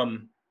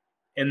 and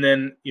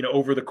then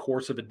over the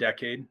course of a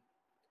decade,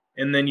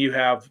 and then you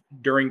have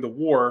during the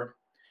war,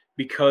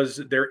 because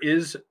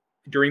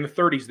during the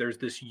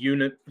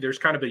 30s there's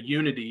kind of a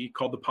unity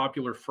called the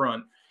Popular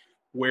Front,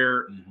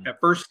 where at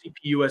first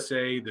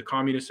CPUSA, the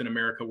communists in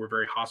America, were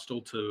very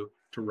hostile to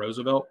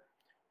Roosevelt.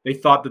 They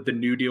thought that the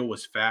New Deal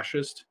was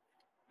fascist.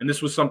 And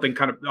this was something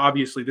kind of,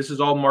 obviously, this is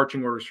all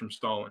marching orders from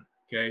Stalin.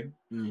 Okay.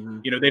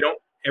 They don't,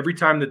 every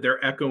time that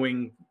they're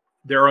echoing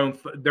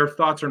their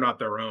thoughts are not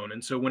their own.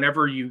 And so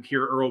whenever you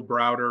hear Earl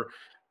Browder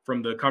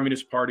from the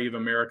Communist Party of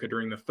America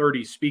during the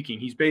 30s speaking,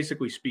 he's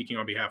basically speaking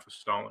on behalf of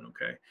Stalin.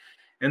 Okay.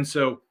 And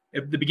so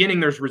at the beginning,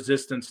 there's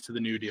resistance to the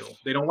New Deal.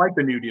 They don't like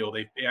the New Deal.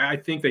 I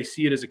think they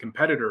see it as a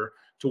competitor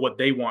to what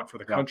they want for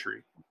the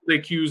country. They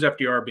accuse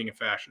FDR of being a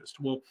fascist.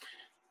 Well,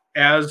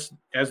 as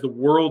the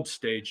world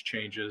stage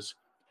changes,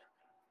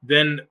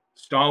 then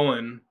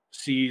Stalin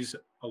sees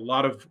a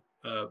lot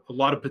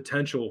of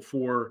potential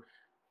for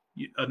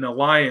an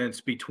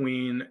alliance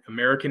between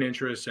American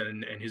interests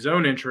and his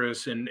own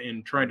interests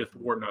in trying to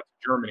thwart Nazi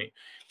Germany.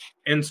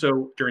 And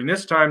so during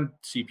this time,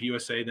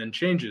 CPUSA then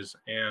changes,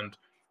 and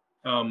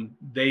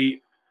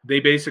they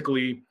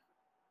basically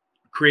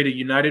create a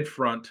united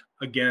front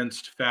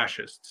against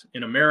fascists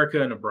in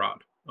America and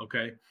abroad.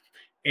 Okay.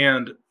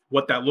 And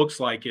what that looks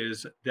like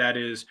is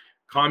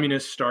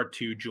communists start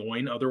to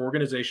join other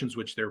organizations,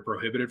 which they're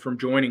prohibited from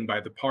joining by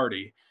the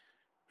party,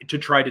 to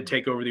try to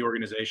take over the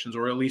organizations,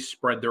 or at least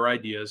spread their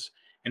ideas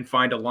and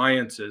find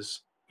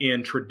alliances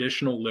in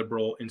traditional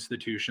liberal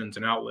institutions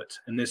and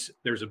outlets. And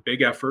there's a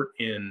big effort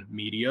in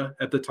media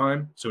at the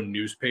time. So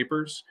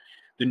newspapers,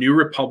 the New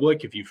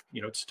Republic, if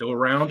it's still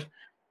around,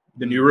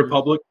 the New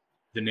Republic,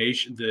 the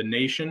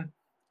Nation.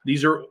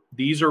 These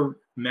are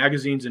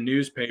magazines and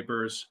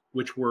newspapers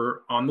which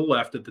were on the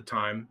left at the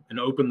time and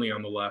openly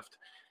on the left,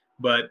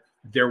 but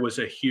there was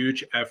a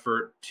huge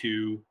effort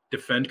to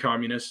defend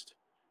communists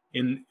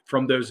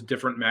from those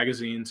different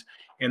magazines,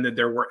 and that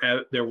there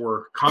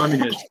were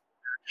communists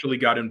actually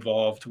got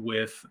involved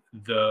with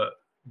the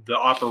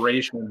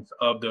operations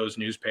of those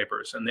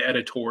newspapers and the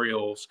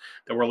editorials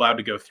that were allowed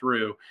to go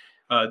through.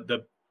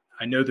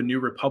 I know the New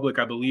Republic,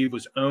 I believe,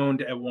 was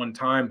owned at one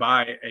time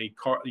by a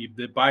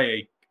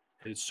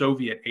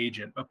Soviet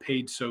agent, a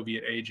paid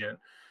Soviet agent,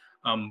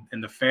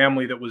 and the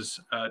family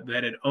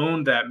that had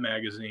owned that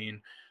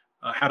magazine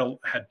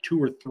had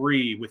two or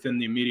three within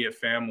the immediate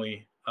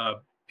family,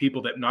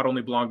 people that not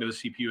only belonged to the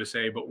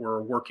CPUSA but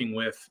were working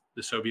with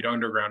the Soviet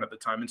underground at the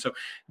time. And so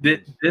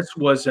this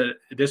was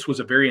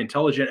a very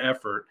intelligent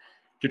effort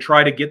to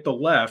try to get the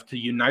left, to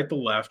unite the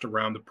left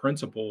around the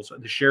principles,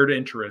 the shared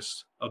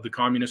interests of the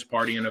Communist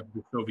Party and of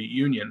the Soviet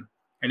Union.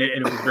 And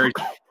it was very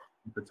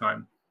at the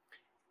time.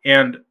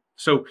 And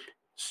so,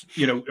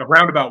 a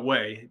roundabout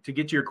way to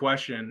get to your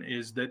question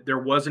is that there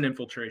was an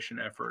infiltration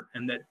effort,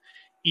 and that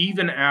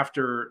even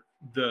after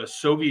the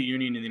Soviet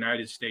Union and the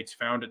United States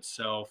found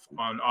itself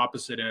on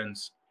opposite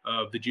ends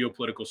of the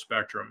geopolitical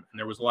spectrum, and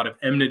there was a lot of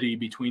enmity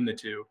between the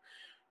two,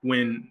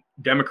 when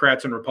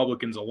Democrats and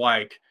Republicans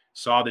alike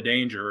saw the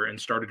danger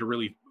and started to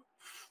really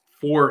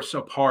force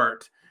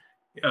apart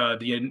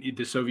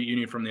the Soviet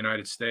Union from the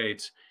United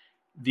States,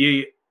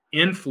 the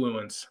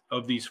influence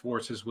of these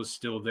forces was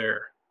still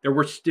there. There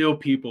were still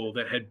people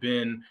that had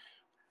been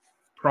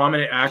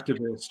prominent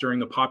activists during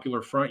the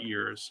Popular Front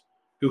years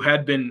who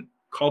had been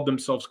called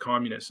themselves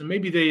communists, and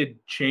maybe they had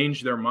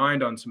changed their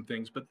mind on some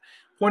things. But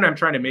the point I'm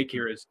trying to make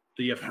here is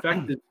the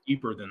effect is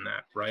deeper than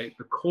that, right?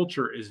 The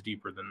culture is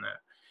deeper than that.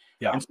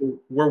 Yeah. And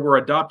so where we're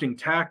adopting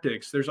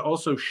tactics, there's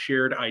also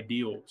shared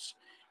ideals.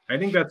 I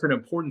think that's an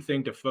important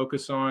thing to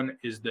focus on,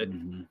 is that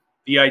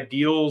the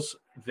ideals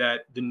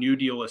that the New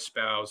Deal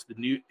espoused,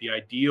 the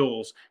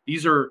ideals,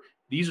 these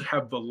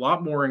have a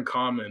lot more in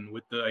common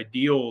with the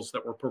ideals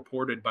that were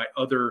purported by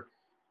other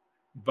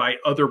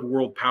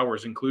world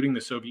powers, including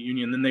the Soviet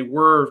Union, than they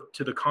were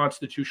to the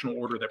constitutional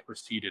order that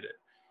preceded it.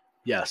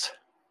 Yes.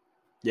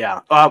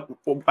 Yeah.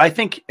 I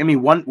think,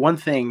 one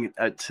thing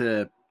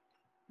to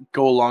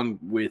go along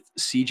with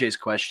CJ's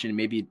question,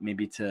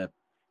 maybe to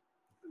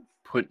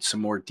put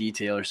some more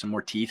detail or some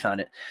more teeth on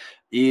it,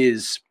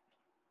 is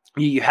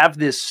you have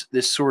this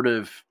sort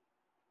of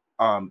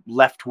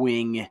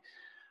left-wing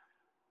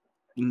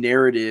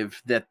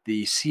narrative that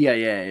the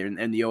CIA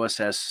and the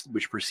OSS,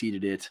 which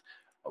preceded it,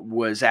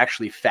 was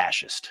actually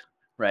fascist,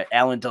 right?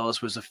 Allen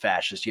Dulles was a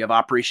fascist. You have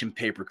Operation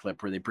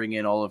Paperclip, where they bring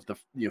in all of the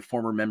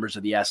former members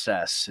of the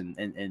SS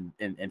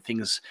and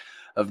things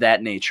of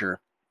that nature.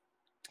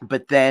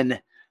 But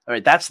then, all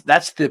right,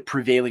 that's the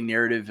prevailing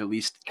narrative, at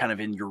least kind of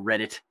in your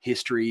Reddit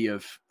history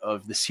of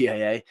the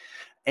CIA.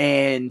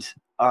 And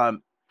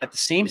at the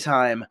same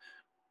time,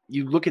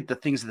 you look at the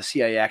things that the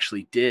CIA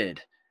actually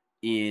did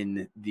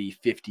in the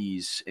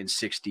 50s and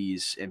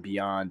 60s and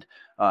beyond,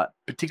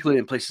 particularly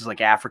in places like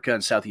Africa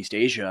and Southeast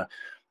Asia.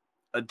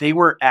 They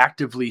were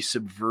actively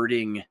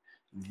subverting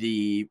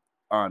the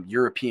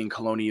European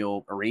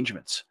colonial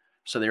arrangements.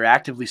 So they're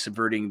actively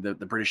subverting the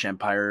British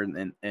Empire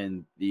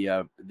and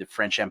the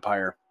French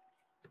Empire,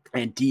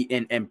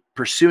 and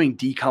pursuing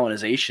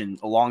decolonization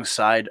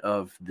alongside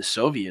of the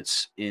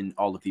Soviets in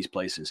all of these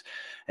places.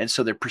 And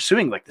so they're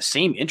pursuing like the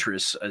same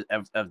interests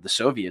of the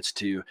Soviets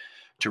to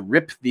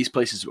rip these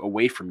places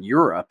away from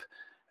Europe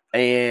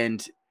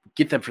and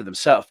get them for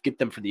themselves, get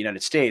them for the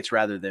United States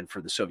rather than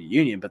for the Soviet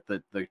Union. But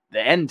the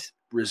end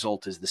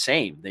result is the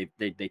same.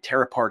 They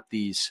tear apart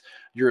these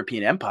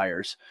European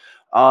empires.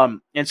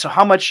 And so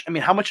how much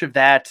of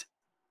that,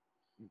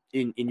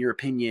 in your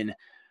opinion,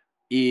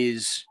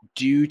 is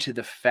due to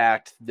the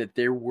fact that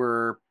there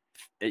were,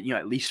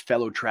 at least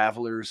fellow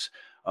travelers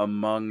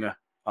among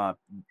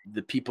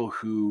the people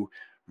who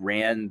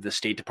ran the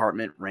State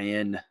Department,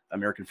 ran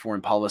American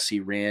foreign policy,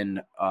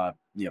 ran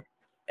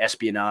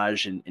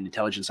espionage and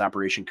intelligence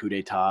operation coup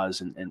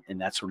d'etats and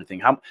that sort of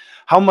thing.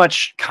 How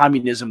much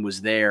communism was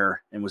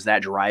there, and was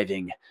that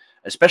driving,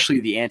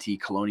 especially the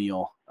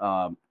anti-colonial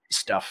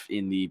stuff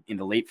in the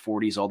late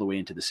 40s all the way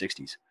into the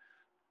 60s?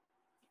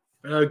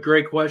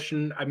 Great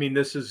question. I mean,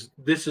 this is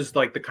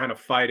like the kind of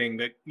fighting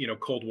that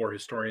Cold War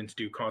historians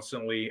do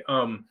constantly.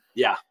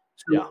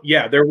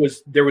 There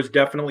was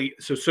definitely,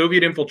 so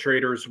Soviet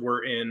infiltrators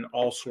were in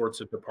all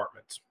sorts of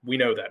departments. We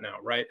know that now,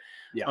 right?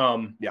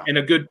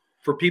 And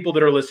for people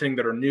that are listening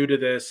that are new to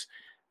this,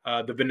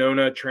 the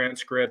Venona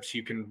transcripts,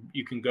 you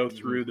can go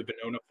through the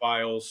Venona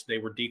files. They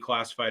were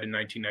declassified in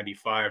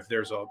 1995.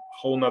 There's a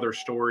whole nother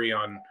story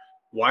on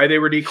why they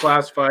were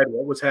declassified,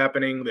 what was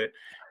happening, that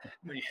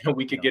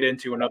we could get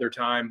into another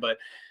time. But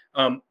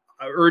I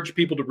urge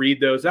people to read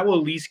those. That will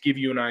at least give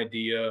you an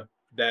idea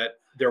that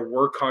there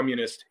were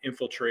communist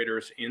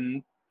infiltrators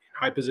in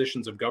high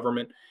positions of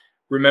government.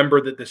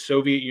 Remember that the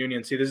Soviet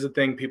Union, see, this is the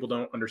thing people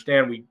don't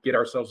understand. We get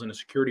ourselves in a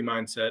security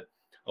mindset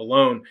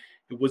alone.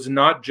 It was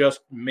not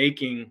just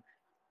making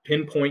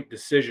pinpoint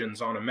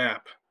decisions on a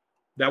map.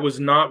 That was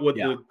not what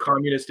the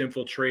communist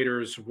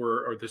infiltrators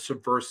were, or the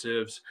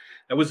subversives.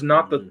 That was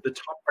not the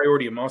top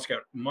priority of Moscow.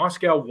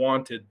 Moscow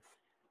wanted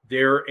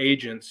their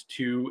agents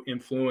to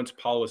influence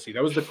policy.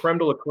 That was the creme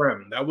de la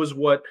creme. That was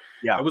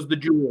that was the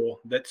jewel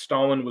that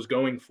Stalin was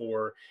going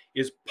for,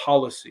 is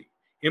policy,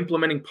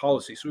 implementing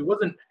policy. So he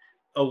wasn't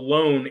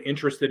alone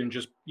interested in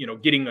just,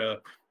 getting a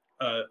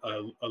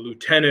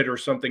lieutenant or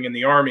something in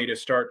the army to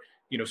start,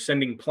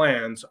 sending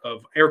plans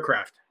of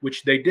aircraft,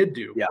 which they did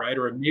do, right?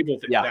 Or a naval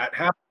thing. That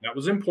happened. That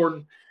was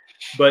important.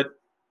 But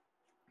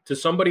to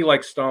somebody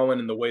like Stalin,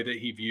 and the way that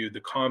he viewed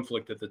the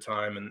conflict at the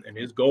time and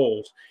his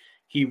goals,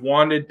 he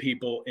wanted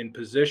people in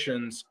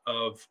positions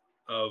of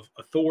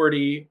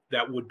authority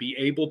that would be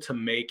able to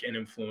make and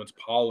influence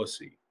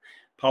policy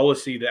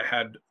that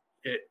had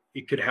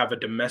it could have a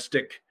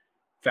domestic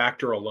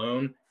factor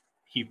alone.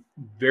 He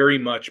very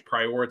much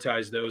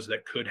prioritized those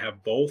that could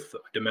have both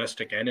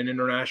domestic and an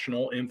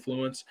international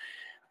influence.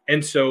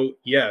 And so,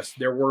 yes,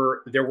 there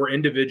were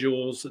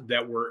individuals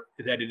that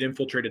had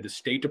infiltrated the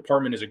State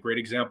Department, is a great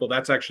example.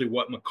 That's actually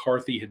what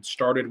McCarthy had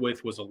started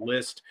with, was a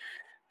list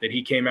that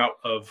he came out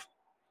of,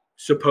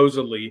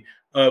 supposedly,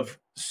 of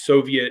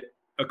Soviet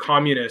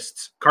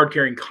communists,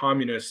 card-carrying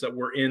communists that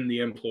were in the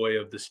employ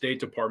of the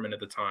State Department at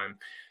the time,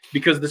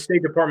 because the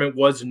State Department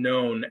was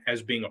known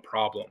as being a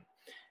problem.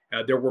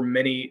 There were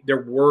many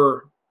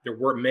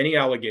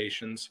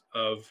allegations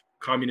of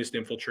communist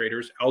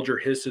infiltrators. Alger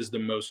Hiss is the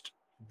most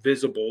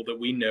visible that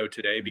we know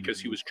today, because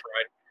he was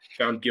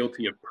found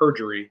guilty of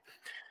perjury.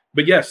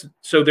 But yes,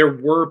 so there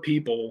were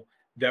people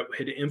that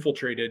had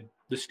infiltrated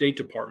the State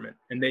Department,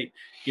 and they,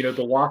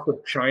 the loss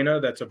of China,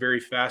 that's a very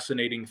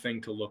fascinating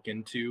thing to look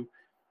into.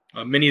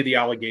 Many of the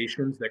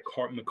allegations that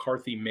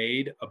McCarthy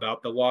made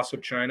about the loss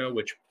of China,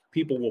 which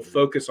people will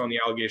focus on the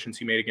allegations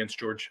he made against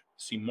George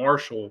C.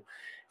 Marshall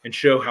and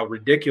show how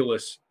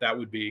ridiculous that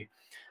would be.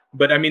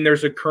 But I mean,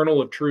 there's a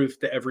kernel of truth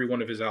to every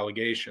one of his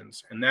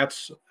allegations. And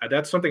that's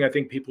something I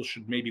think people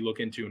should maybe look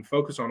into and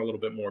focus on a little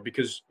bit more,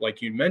 because like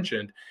you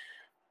mentioned,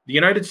 the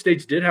United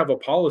States did have a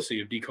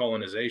policy of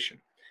decolonization.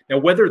 Now,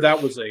 whether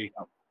that was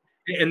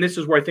and this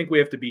is where I think we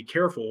have to be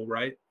careful,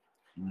 right?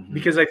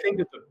 Because I think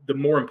that the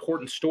more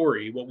important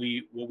story, what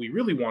we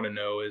really want to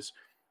know is,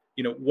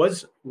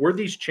 were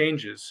these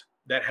changes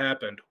that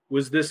happened,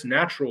 was this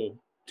natural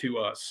to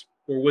us,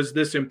 or was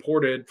this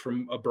imported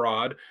from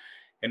abroad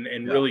and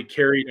really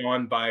carried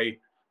on by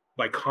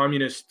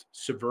communist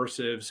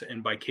subversives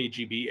and by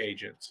KGB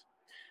agents?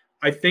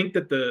 I think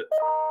that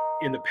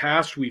in the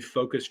past, we've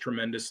focused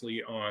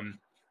tremendously on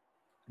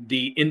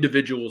the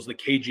individuals, the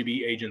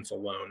KGB agents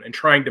alone, and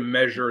trying to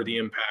measure the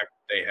impact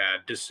they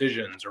had,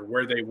 decisions, or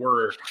where they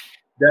were.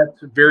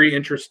 That's very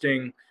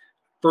interesting,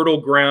 fertile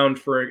ground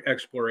for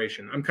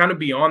exploration. I'm kind of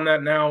beyond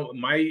that now.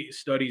 My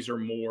studies are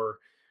more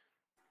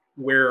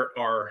where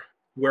our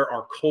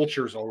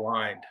cultures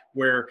aligned,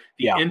 where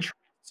the interests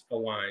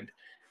aligned.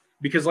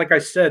 Because like I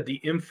said, the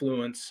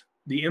influence,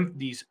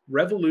 these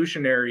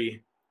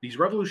revolutionary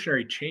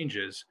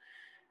changes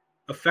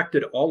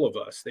affected all of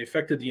us. They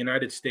affected the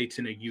United States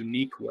in a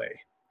unique way.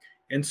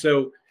 And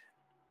so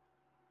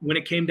when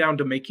it came down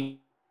to making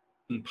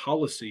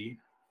policy,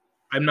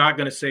 I'm not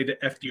going to say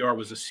that FDR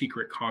was a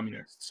secret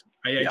communist.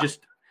 I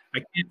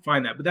can't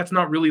find that. But that's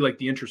not really like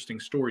the interesting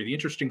story. The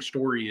interesting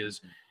story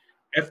is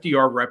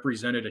FDR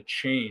represented a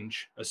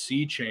change, a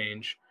sea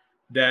change,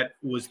 that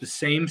was the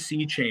same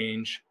sea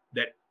change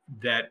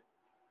that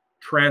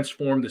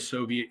transformed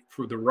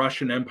the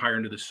Russian Empire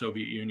into the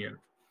Soviet Union.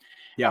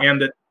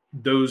 And that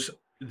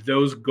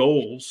those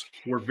goals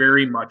were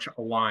very much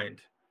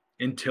aligned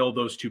until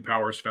those two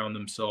powers found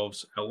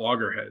themselves at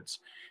loggerheads.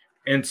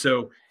 And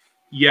so,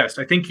 yes,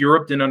 I think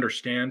Europe didn't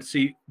understand.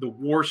 See, the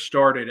war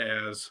started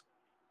as,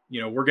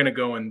 we're going to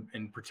go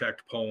and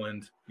protect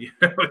Poland.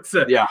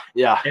 Sadly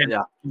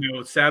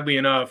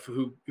enough,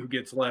 who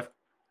gets left,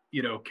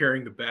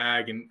 carrying the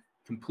bag and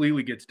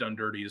completely gets done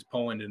dirty is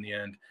Poland in the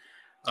end.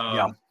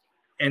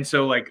 And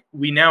so, like,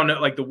 we now know,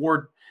 like, the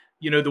war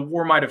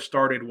might have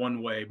started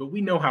one way, but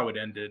we know how it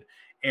ended.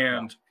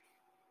 And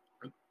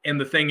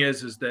the thing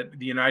is that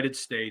the United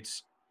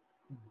States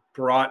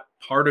brought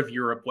part of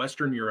Europe,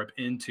 Western Europe,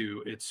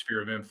 into its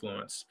sphere of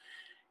influence.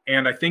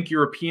 And I think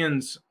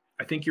Europeans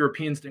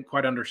didn't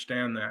quite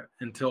understand that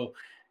until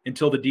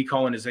the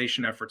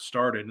decolonization effort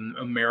started, and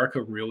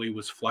America really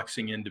was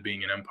flexing into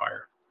being an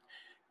empire.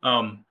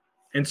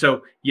 And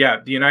so,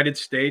 the United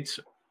States,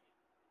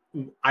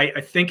 I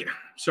think,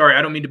 sorry,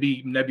 I don't mean to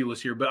be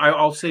nebulous here, but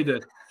I'll say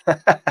that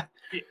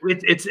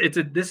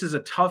this is a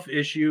tough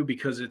issue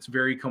because it's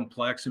very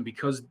complex, and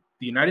because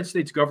the United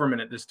States government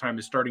at this time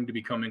is starting to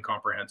become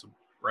incomprehensible,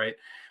 right?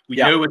 We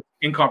know it's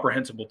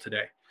incomprehensible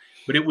today,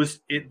 but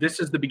this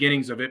is the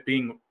beginnings of it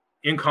being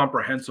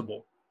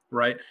incomprehensible,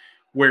 right?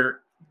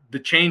 Where the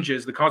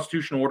changes, the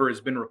constitutional order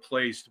has been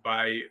replaced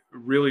by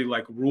really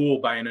like rule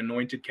by an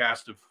anointed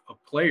cast of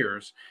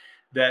players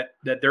that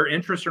their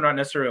interests are not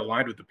necessarily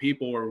aligned with the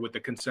people or with the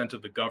consent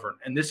of the governed.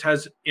 And this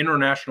has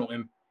international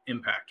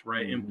impact,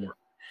 right? Mm-hmm. Import.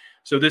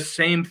 So this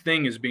same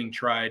thing is being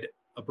tried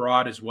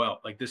abroad as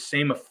well. Like this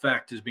same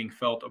effect is being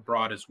felt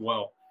abroad as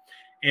well.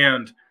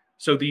 And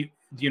so the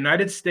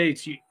United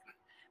States,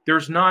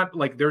 there's not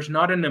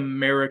an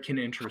American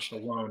interest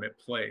alone at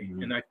play.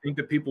 Mm-hmm. And I think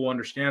that people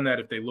understand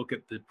that if they look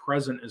at the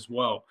present as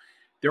well.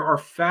 There are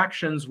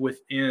factions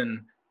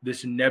within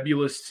this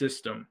nebulous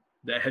system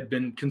that had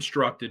been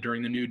constructed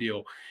during the New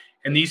Deal.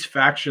 And these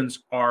factions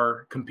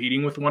are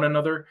competing with one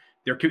another.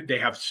 They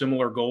have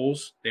similar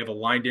goals. They have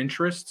aligned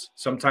interests,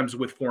 sometimes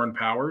with foreign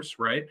powers,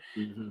 right?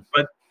 Mm-hmm.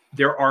 But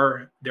there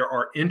are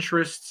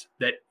interests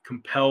that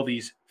compel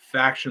these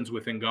factions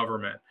within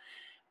government.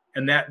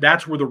 And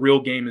that's where the real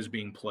game is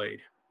being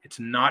played.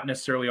 It's not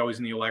necessarily always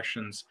in the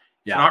elections.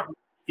 Yeah.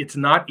 It's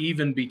not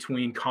even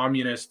between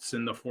communists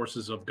and the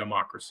forces of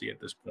democracy at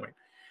this point.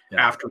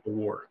 Yeah. After the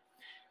war.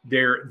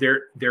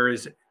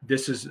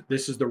 This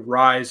is the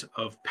rise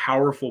of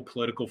powerful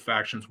political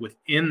factions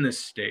within this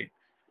state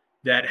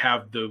that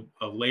have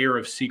a layer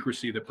of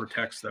secrecy that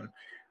protects them,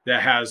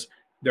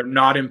 they're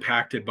not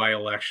impacted by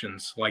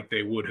elections like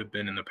they would have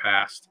been in the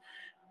past.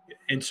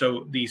 And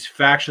so these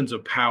factions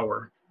of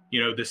power,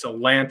 this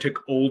Atlantic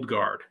old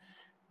guard,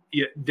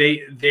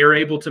 they're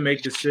able to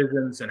make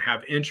decisions and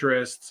have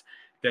interests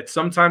that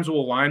sometimes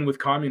will align with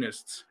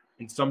communists.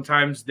 And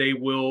sometimes they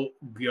will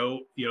go,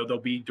 they'll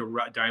be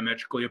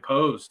diametrically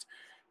opposed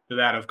to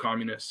that of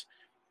communists.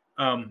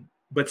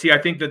 But see, I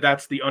think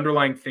that's the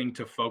underlying thing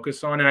to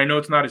focus on. And I know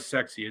it's not as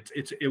sexy.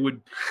 A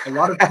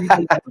lot of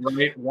people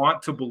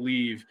want to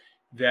believe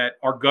that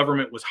our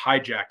government was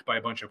hijacked by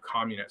a bunch of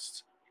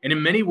communists. And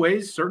in many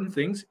ways, certain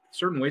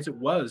ways it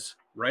was,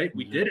 right? Mm-hmm.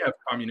 We did have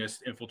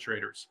communist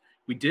infiltrators.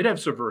 We did have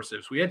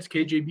subversives. We had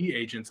KGB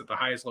agents at the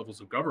highest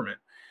levels of government.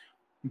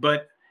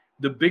 But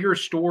the bigger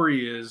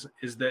story is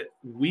that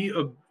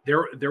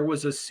there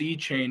was a sea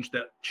change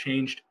that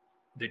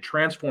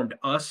transformed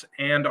us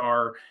and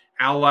our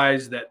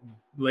allies that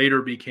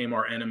later became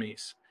our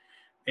enemies.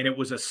 And it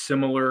was this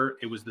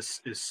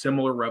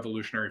similar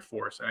revolutionary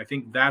force. And I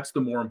think that's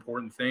the more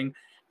important thing,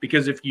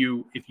 because if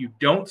you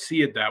don't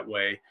see it that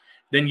way,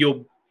 then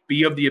you'll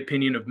be of the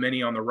opinion of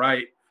many on the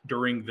right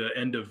during the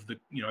end of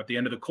at the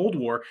end of the Cold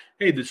War.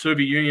 Hey, the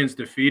Soviet Union's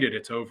defeated.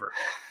 It's over.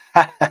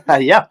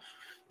 Yeah.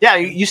 Yeah,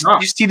 you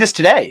see this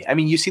today. I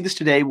mean, you see this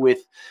today with,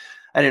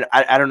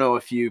 I don't know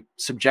if you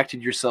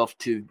subjected yourself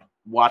to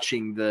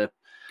watching the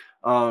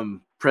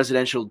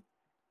presidential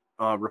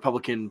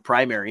Republican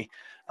primary,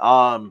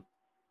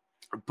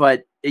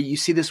 but you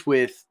see this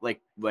with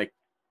like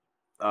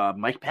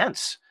Mike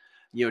Pence,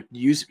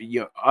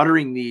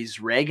 uttering these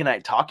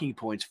Reaganite talking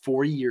points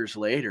 4 years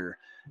later,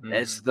 mm-hmm.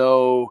 as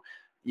though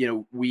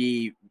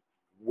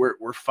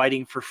we're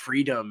fighting for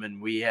freedom and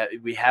we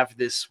have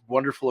this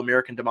wonderful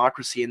American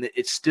democracy, and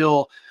it's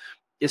still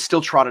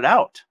trotted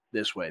out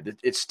this way. That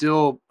it's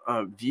still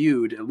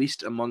viewed, at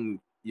least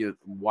among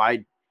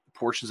wide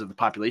portions of the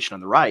population on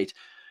the right,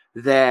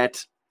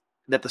 that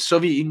the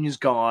Soviet Union is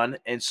gone,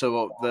 and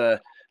so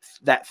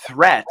that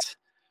threat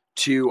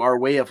to our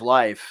way of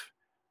life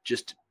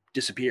just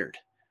disappeared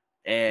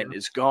and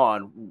is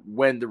gone.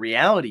 When the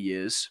reality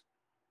is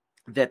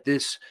that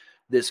this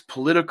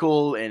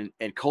political and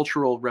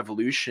cultural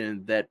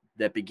revolution that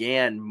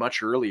began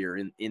much earlier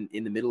in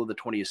the middle of the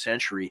 20th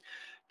century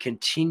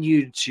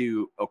continued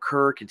to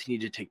occur,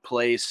 continued to take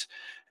place,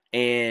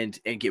 and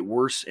get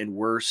worse and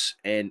worse,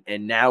 and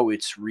now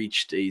it's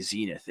reached a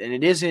zenith. And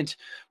it isn't,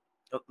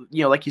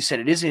 like you said,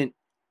 it isn't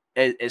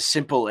as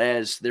simple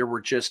as there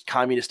were just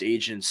communist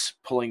agents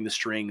pulling the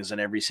strings on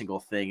every single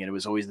thing, and it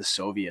was always the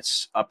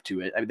Soviets up to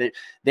it. I mean,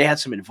 they had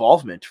some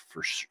involvement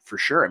for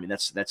sure. I mean,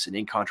 that's an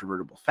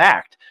incontrovertible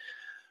fact.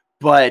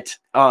 But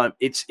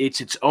it's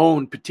its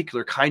own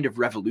particular kind of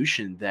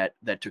revolution that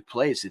took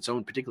place, its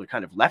own particular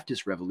kind of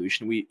leftist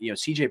revolution.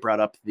 CJ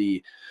brought up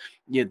the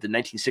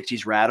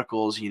 1960s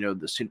radicals,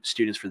 the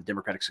Students for the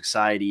Democratic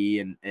Society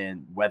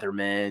and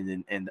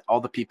Weathermen and all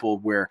the people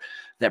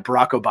that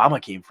Barack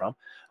Obama came from.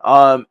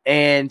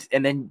 And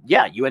then,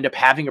 you end up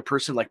having a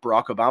person like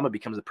Barack Obama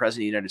becomes the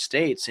president of the United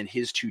States, and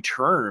his 2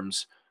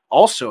 terms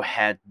also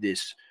had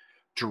this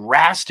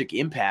drastic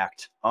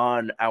impact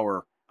on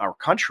our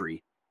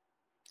country.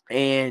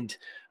 And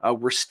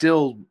we're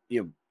still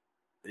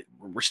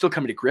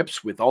coming to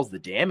grips with all the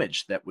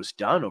damage that was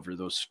done over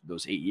those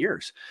 8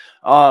 years.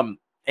 And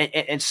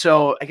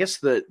so I guess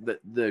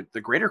the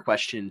greater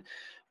question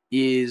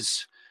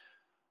is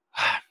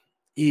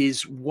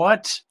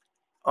what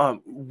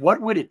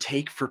would it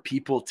take for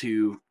people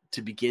to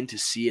begin to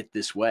see it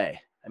this way?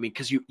 I mean,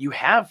 because you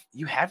have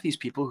these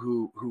people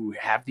who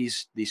have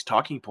these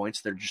talking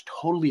points that are just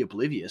totally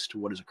oblivious to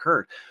what has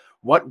occurred.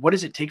 What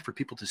does it take for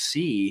people to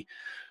see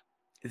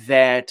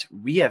that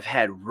we have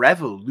had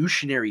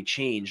revolutionary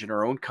change in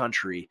our own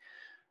country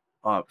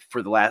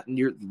for the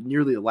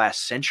nearly the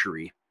last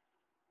century,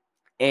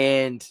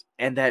 and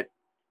that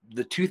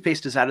the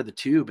toothpaste is out of the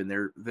tube, and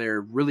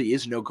there really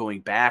is no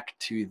going back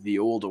to the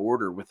old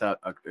order without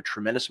a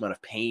tremendous amount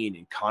of pain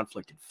and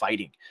conflict and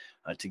fighting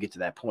to get to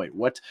that point.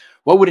 What's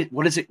it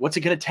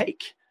going to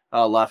take,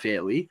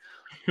 Lafayette Lee?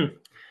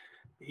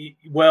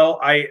 Well,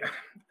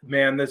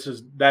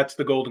 that's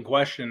the golden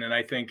question. And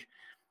I think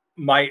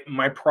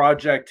my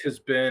project has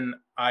been,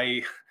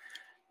 I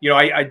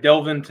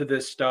delve into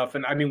this stuff,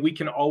 and I mean, we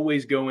can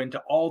always go into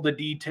all the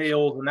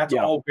details, and that's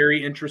all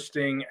very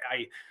interesting.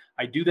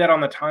 I do that on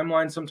the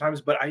timeline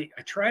sometimes, but I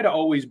try to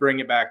always bring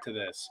it back to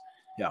this.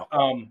 Yeah.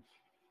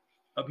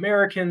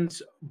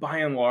 Americans, by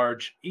and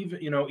large,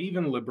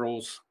 even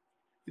liberals,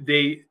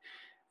 they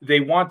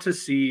want to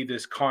see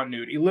this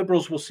continuity.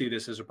 Liberals will see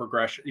this as a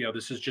progression.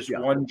 This is just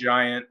one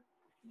giant,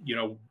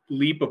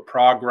 leap of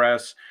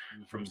progress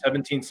from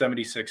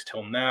 1776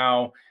 till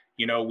now.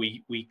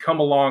 We come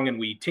along and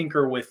we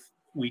tinker with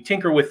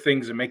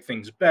things and make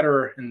things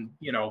better, and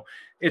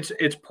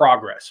it's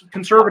progress.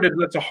 Conservative,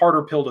 that's a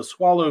harder pill to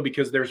swallow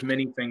because there's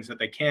many things that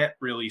they can't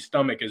really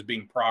stomach as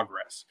being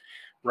progress,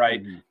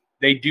 right? Mm-hmm.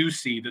 They do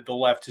see that the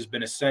left has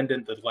been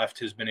ascendant, the left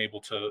has been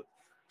able to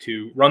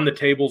run the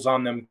tables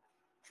on them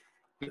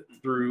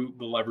through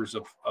the levers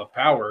of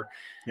power.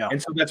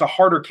 And so that's a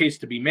harder case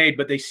to be made,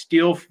 but they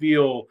still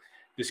feel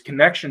this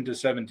connection to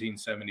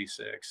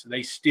 1776.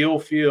 They still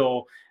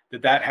feel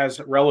that has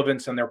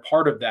relevance, and they're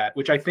part of that,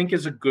 which I think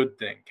is a good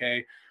thing.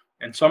 Okay.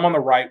 And some on the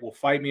right will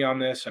fight me on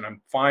this, and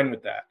I'm fine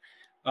with that.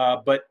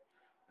 But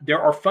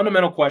there are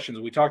fundamental questions.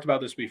 We talked about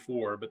this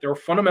before, but there are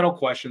fundamental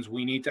questions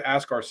we need to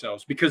ask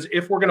ourselves, because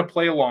if we're going to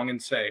play along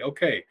and say,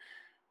 okay,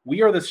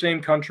 we are the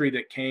same country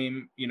that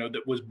came,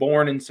 that was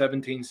born in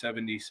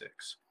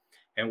 1776,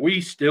 and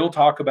we still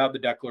talk about the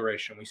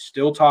Declaration. We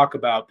still talk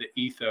about the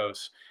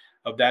ethos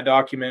of that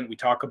document. We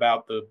talk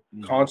about the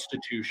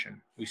Constitution.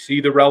 We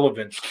see the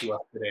relevance to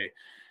us today,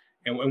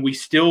 and we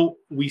still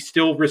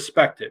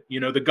respect it.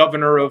 The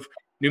governor of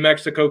New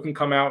Mexico can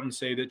come out and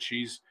say that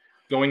she's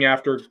going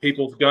after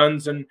people's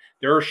guns, and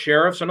there are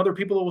sheriffs and other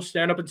people that will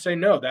stand up and say,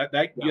 no, that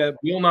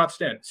we will not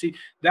stand. See,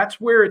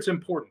 that's where it's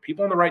important.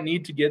 People on the right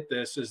need to get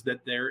this, is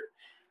that there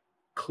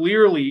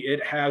clearly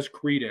it has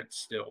credence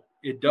still.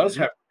 It does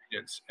have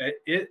credence.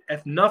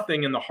 If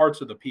nothing, in the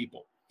hearts of the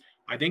people.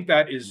 I think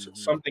that is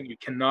something you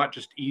cannot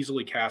just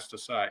easily cast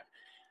aside.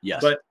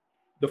 Yes. But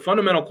the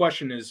fundamental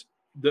question is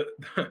the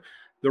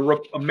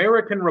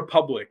American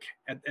Republic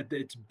at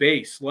its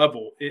base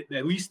level,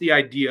 at least the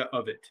idea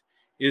of it,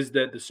 is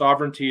that the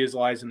sovereignty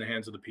lies in the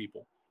hands of the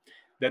people,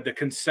 that the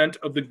consent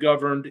of the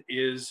governed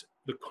is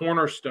the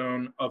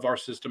cornerstone of our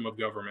system of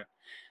government.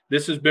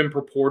 This has been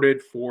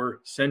purported for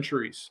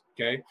centuries.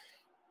 Okay.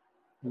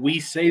 We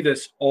say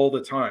this all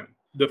the time.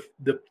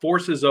 The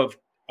forces of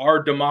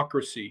our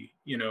democracy,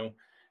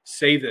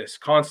 say this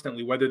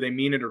constantly, whether they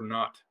mean it or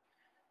not.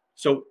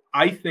 So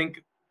I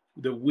think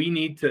that we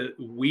need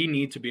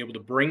to be able to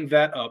bring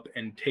that up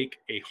and take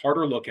a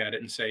harder look at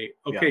it and say,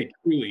 okay,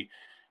 truly,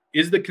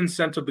 is the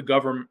consent of the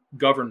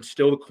governed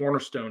still the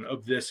cornerstone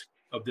of this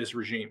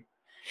regime?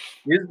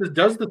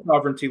 Does the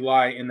sovereignty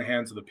lie in the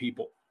hands of the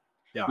people?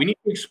 Yeah. We need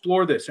to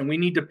explore this, and we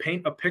need to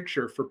paint a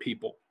picture for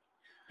people,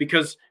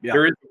 because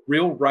there is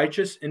real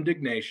righteous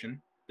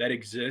indignation that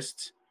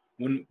exists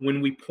when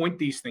we point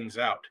these things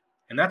out.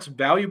 And that's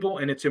valuable,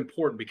 and it's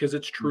important because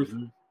it's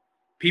truthful.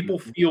 People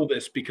feel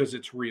this because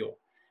it's real.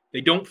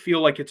 They don't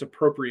feel like it's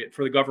appropriate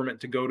for the government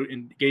to go to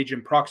engage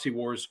in proxy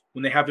wars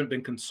when they haven't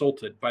been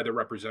consulted by their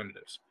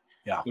representatives.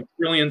 Yeah. When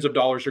trillions of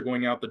dollars are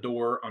going out the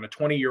door on a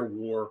 20-year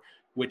war,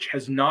 which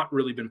has not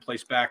really been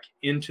placed back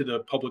into the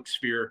public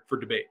sphere for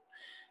debate.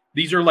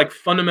 These are like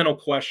fundamental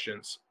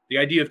questions. The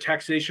idea of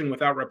taxation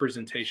without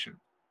representation.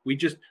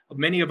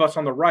 Many of us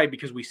on the right,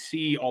 because we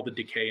see all the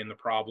decay and the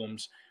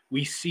problems,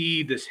 we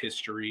see this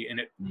history, and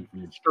it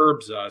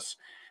disturbs us.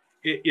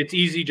 It's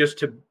easy just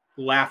to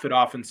laugh it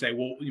off and say,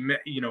 well,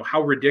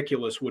 how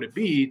ridiculous would it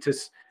be to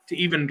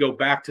even go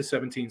back to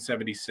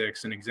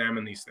 1776 and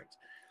examine these things?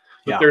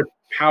 But there's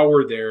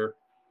power there,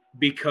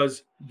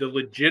 because the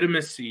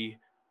legitimacy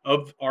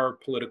of our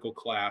political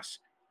class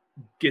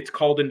gets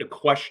called into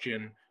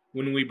question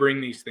when we bring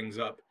these things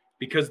up,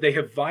 because they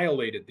have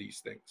violated these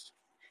things.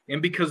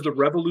 And because the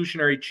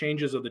revolutionary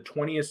changes of the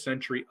 20th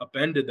century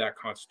upended that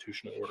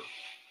constitutional order.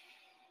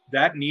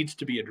 That needs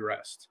to be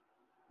addressed.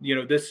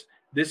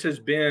 This has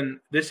been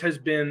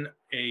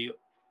a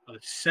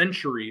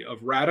century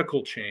of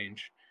radical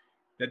change,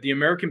 that the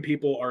American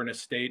people are in a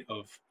state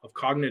of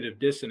cognitive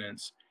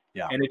dissonance.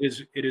 Yeah. And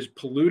it has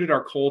polluted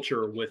our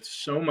culture with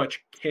so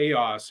much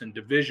chaos and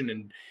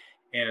division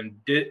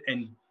and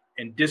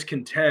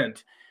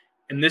discontent.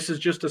 And this is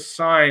just a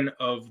sign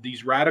of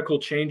these radical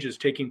changes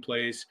taking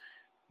place,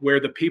 where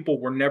the people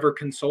were never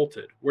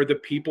consulted, where the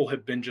people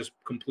have been just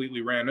completely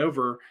ran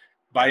over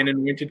by an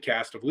anointed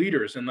cast of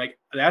leaders. And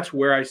that's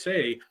where I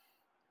say,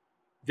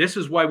 this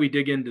is why we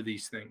dig into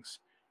these things.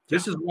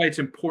 This is why it's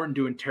important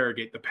to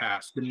interrogate the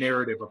past, the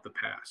narrative of the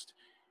past.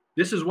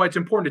 This is why it's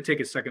important to take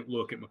a second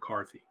look at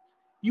McCarthy.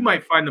 You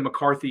might find that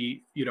McCarthy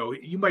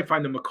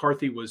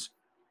was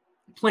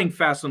playing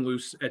fast and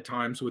loose at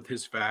times with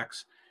his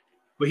facts,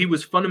 But he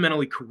was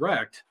fundamentally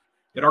correct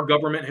that our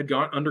government had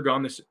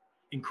undergone this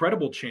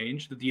incredible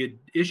change, that the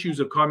issues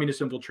of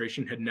communist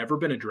infiltration had never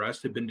been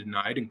addressed, had been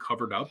denied and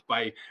covered up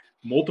by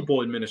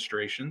multiple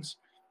administrations,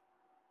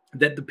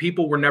 that the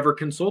people were never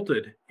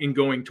consulted in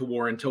going to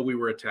war until we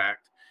were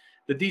attacked,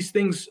 that these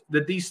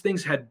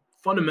things had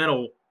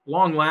fundamental,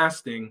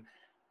 long-lasting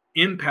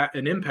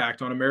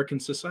impact on American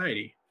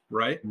society,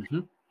 right?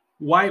 Mm-hmm.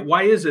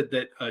 Why is it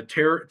that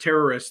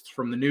terrorists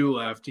from the New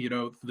Left,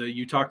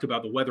 you talked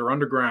about the Weather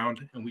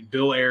Underground and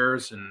Bill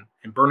Ayers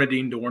and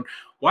Bernadine Dorn,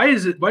 why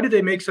do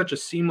they make such a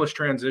seamless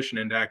transition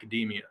into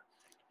academia?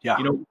 Yeah.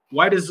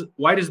 Why does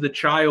the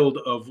child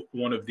of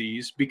one of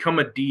these become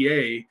a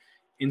DA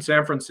in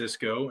San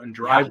Francisco and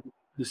drive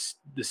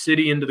the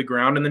city into the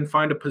ground and then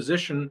find a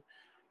position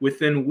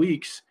within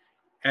weeks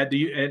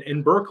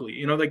in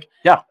Berkeley?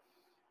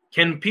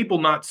 Can people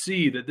not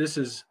see that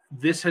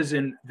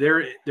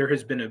there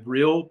has been a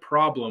real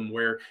problem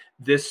where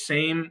this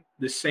same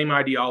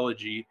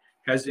ideology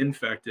has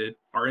infected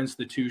our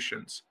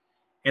institutions,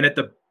 and at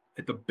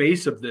the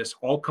base of this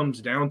all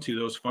comes down to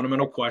those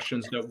fundamental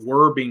questions that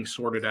were being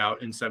sorted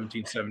out in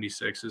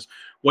 1776: is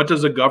what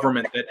does a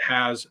government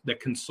that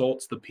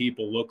consults the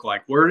people look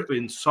like? Where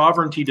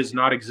sovereignty does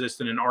not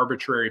exist in an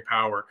arbitrary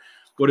power,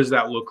 what does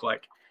that look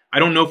like? I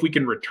don't know if we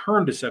can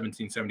return to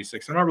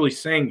 1776. I'm not really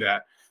saying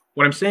that.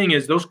 What I'm saying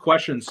is those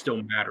questions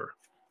still matter.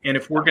 And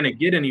if we're going to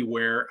get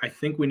anywhere, I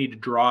think we need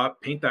to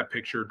paint that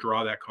picture,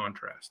 draw that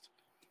contrast.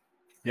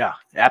 Yeah,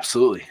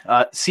 absolutely.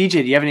 CJ,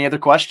 do you have any other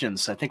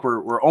questions? I think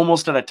we're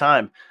almost out of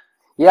time.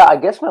 Yeah, I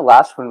guess my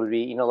last one would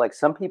be, like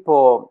some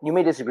people, you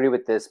may disagree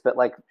with this, but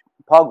like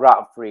Paul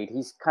Gottfried,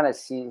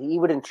 he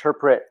would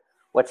interpret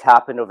what's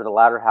happened over the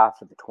latter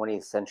half of the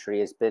 20th century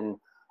has been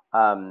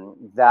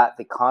that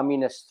the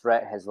communist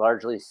threat has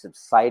largely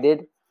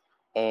subsided,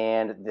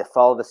 and the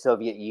fall of the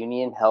Soviet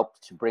Union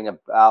helped to bring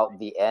about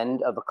the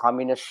end of a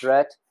communist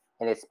threat,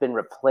 and it's been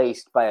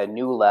replaced by a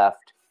new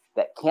left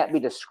that can't be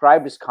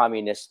described as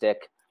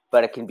communistic,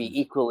 but it can be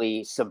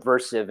equally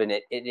subversive, and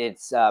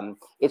it's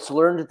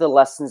learned the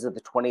lessons of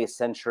the 20th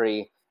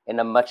century in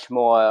a much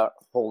more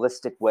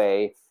holistic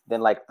way than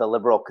like the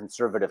liberal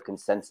conservative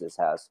consensus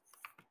has.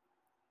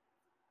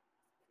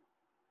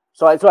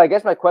 So I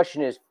guess my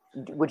question is,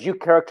 would you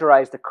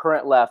characterize the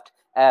current left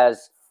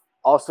as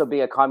also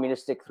being a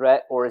communistic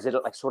threat, or is it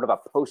like sort of a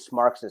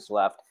post-Marxist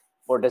left,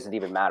 or does it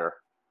even matter?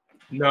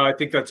 No, I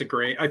think that's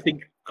I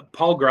think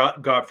Paul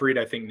Gottfried,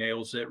 I think,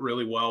 nails it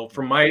really well.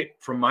 From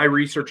my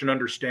research and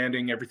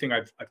understanding, everything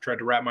I've tried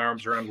to wrap my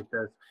arms around with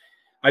this,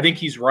 I think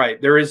he's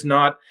right. This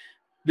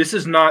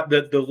is not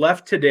the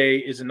left today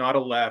is not a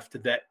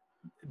left that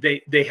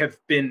they have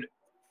been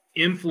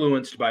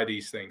influenced by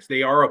these things.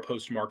 They are a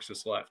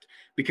post-Marxist left,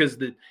 because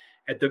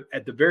at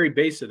the very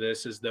base of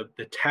this is the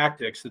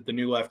tactics that the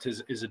new left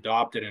is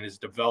adopted and has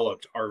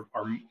developed are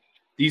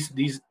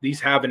these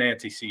have an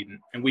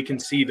antecedent, and we can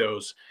see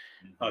those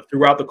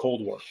throughout the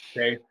Cold War.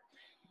 Okay,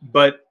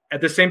 but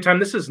at the same time,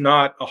 this is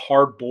not a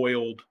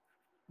hard-boiled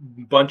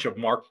bunch of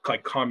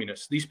like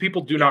communists. These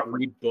people do not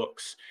read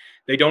books.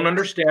 They don't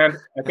understand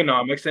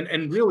economics,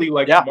 and really,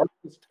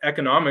 Marxist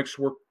economics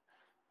were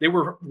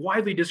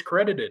widely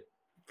discredited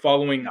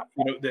following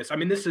this. I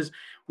mean,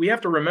 we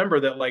have to remember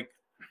that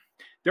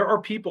there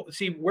are people.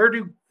 See,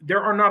 there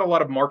are not a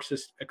lot of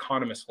Marxist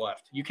economists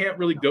left. You can't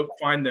really go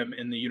find them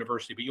in the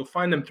university, but you'll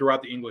find them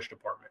throughout the English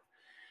department.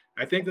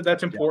 I think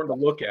that's important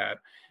to look at,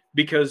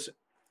 because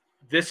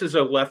this is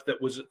a left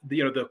that was,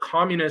 the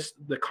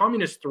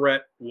communist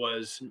threat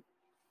was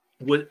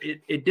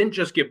it didn't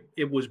just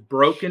it was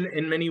broken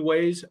in many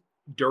ways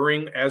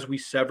as we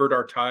severed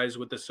our ties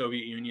with the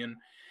Soviet Union,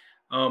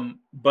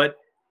 but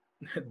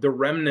the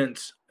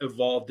remnants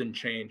evolved and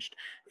changed.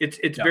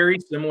 It's very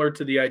similar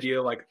to the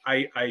idea.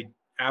 I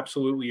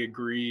absolutely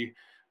agree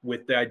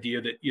with the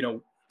idea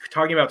that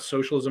talking about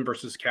socialism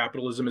versus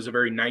capitalism is a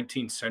very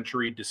 19th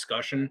century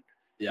discussion.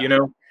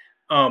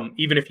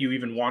 Even if you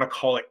even want to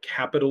call it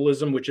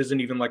capitalism, which isn't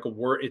even like a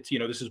word, it's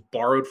this is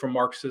borrowed from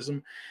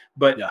Marxism,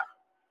 but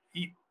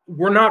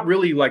we're not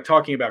really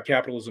talking about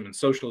capitalism and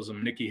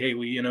socialism, Nikki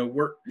Haley.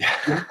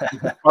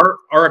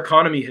 Our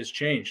economy has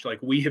changed.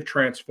 We have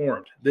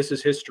transformed. This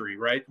is history,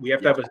 right? We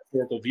have to have a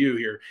historical view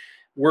here.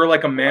 We're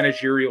like a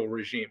managerial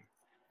regime.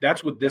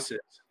 That's what this is.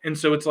 And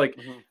so it's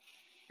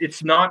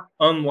it's not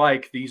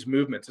unlike these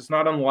movements. It's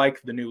not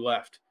unlike the new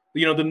left.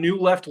 The new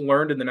left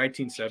learned in the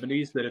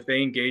 1970s that if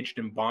they engaged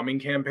in bombing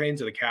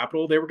campaigns at the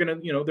Capitol, they were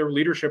going to, their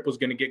leadership was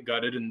going to get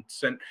gutted and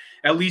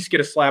at least get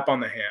a slap on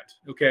the hand.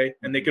 Okay.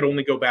 And they could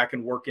only go back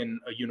and work in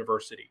a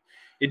university.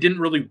 It didn't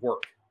really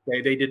work.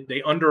 Okay?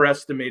 They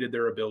underestimated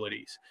their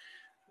abilities.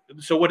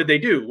 So what did they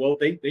do? Well,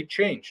 they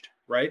changed,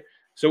 right?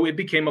 So it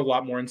became a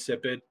lot more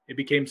insipid. It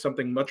became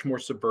something much more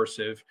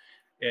subversive.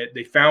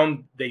 They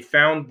found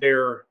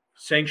their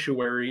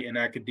sanctuary in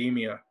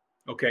academia.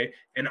 Okay.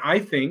 And I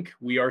think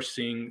we are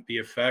seeing the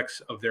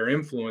effects of their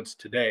influence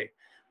today,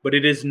 but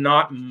it is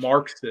not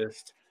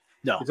Marxist.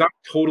 No, it's not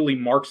totally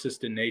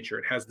Marxist in nature.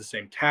 It has the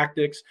same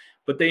tactics,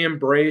 but they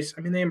embrace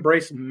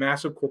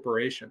massive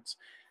corporations.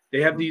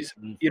 They have these,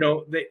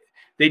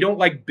 they don't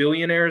like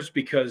billionaires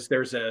because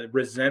there's a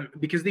resentment,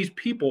 because these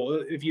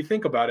people, if you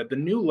think about it, the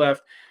new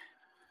left,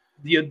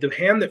 the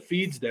hand that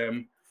feeds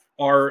them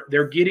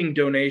they're getting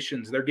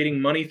donations, they're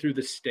getting money through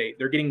the state,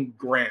 they're getting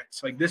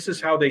grants. Like, this is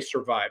how they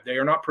survive. They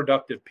are not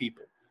productive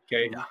people.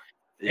 Okay. Yeah.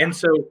 And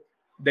so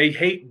they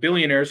hate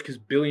billionaires because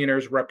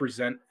billionaires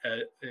represent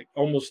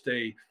almost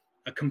a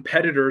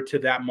competitor to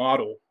that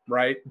model,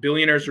 right?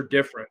 Billionaires are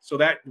different. So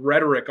that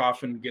rhetoric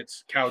often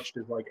gets couched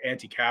as like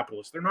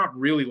anti-capitalist. They're not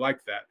really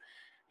like that.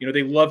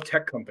 They love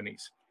tech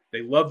companies.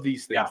 They love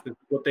these things. Yeah. That's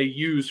what they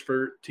use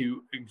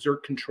to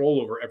exert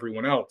control over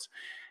everyone else.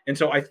 And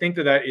so I think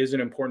that is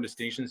an important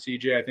distinction,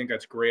 CJ. I think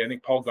that's great. I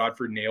think Paul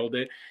Godfrey nailed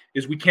it,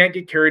 is we can't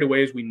get carried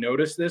away as we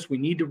notice this. We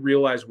need to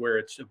realize where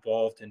it's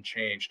evolved and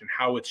changed and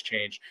how it's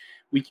changed.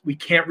 We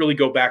can't really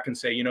go back and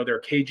say, there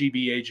are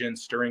KGB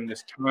agents during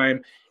this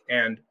time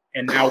and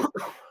now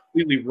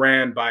completely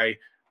ran by,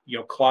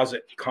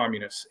 closet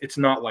communists. It's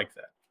not like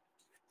that.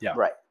 Yeah.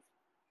 Right.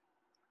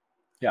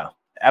 Yeah,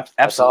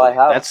 absolutely.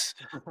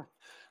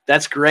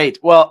 That's great.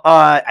 Well,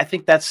 I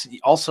think that's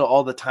also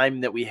all the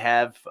time that we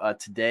have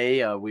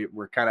today.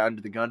 We're kind of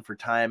under the gun for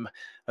time,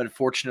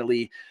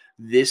 unfortunately,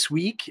 this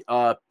week.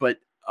 But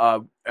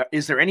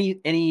is there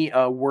any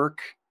work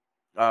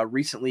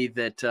recently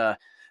that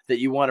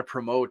you want to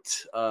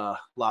promote,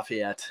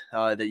 Lafayette,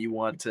 that you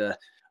want to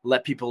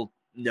let people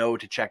know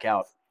to check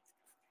out?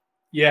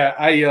 Yeah,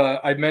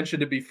 I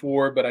mentioned it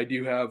before, but I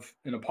do have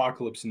an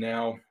Apocalypse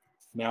Now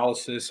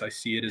analysis. I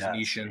see it as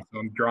niche, so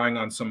I'm drawing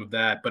on some of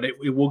that, but it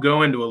will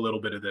go into a little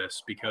bit of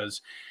this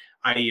because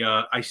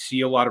I see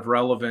a lot of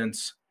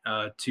relevance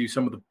to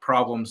some of the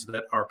problems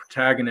that our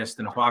protagonist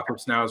in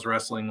Apocalypse Now is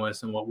wrestling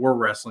with and what we're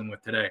wrestling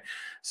with today.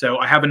 So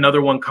I have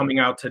another one coming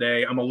out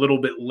today. I'm a little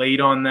bit late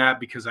on that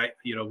because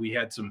we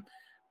had some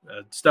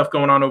stuff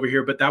going on over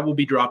here, but that will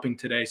be dropping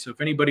today. So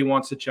if anybody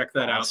wants to check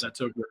that out, that's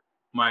over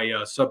my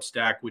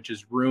Substack, which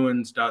is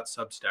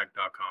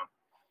ruins.substack.com.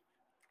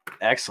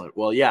 Excellent.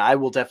 Well, yeah, I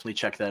will definitely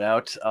check that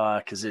out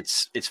because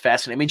it's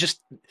fascinating. I mean, just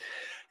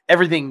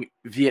everything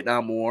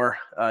Vietnam War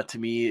to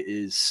me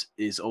is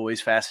always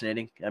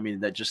fascinating. I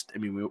mean,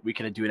 we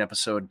can do an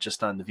episode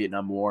just on the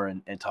Vietnam War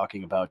and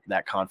talking about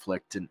that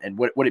conflict and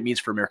what it means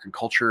for American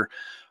culture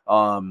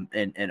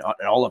and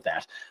all of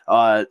that.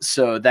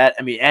 So that,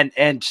 I mean,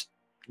 and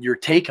your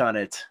take on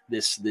it,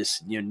 this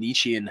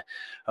Nietzschean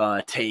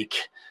take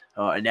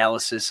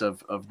analysis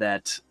of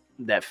that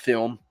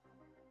film.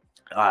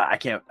 I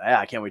can't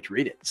wait to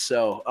read it.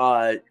 So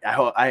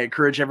I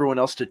encourage everyone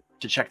else to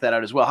check that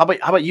out as well. How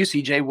about you,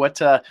 CJ? What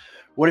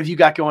have you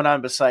got going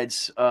on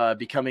besides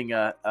becoming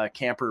a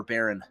camper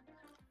baron?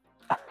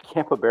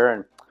 Camper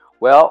baron.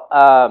 Well,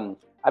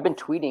 I've been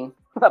tweeting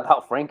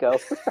about Franco.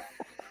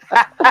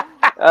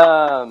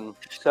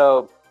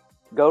 So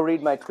go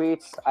read my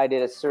tweets. I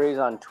did a series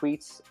on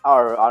tweets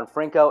on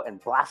Franco and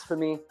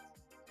blasphemy,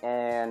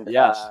 and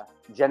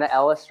Jenna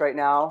Ellis right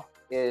now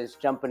is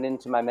jumping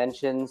into my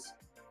mentions.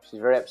 She's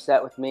very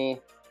upset with me.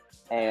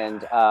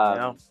 And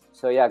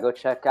so, yeah, go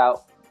check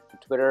out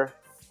Twitter.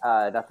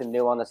 Nothing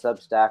new on the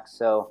Substack.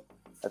 So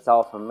that's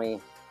all from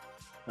me.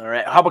 All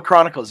right. How about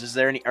Chronicles?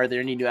 Are there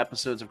any new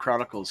episodes of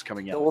Chronicles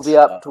coming out? It will be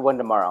up to one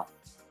tomorrow.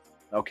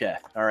 Okay.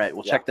 All right.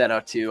 We'll check that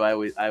out too. I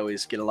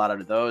always get a lot out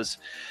of those.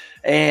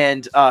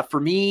 And for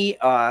me,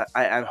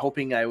 I'm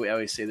hoping, I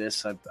always say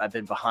this, I've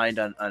been behind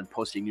on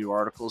posting new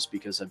articles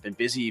because I've been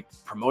busy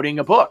promoting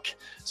a book.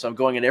 So I'm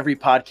going on every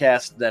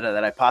podcast that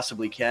I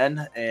possibly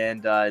can.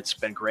 And it's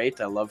been great.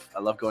 I love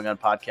going on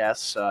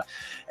podcasts.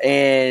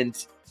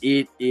 And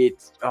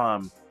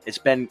it's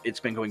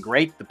been going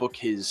great. The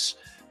book is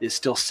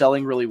still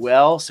selling really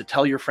well. So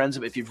tell your friends,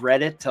 if you've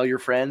read it, tell your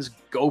friends,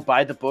 go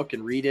buy the book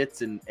and read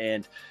it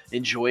and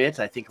enjoy it.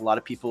 I think a lot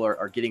of people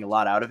are getting a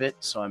lot out of it.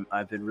 So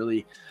I've been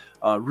really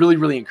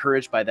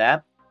encouraged by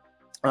that.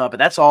 But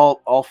that's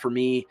all for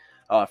me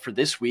for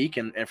this week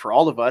and for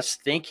all of us.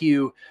 Thank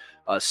you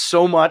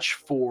so much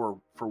for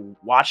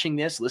watching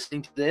this,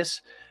 listening to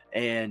this,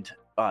 and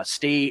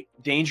stay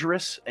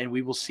dangerous. And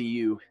we will see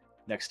you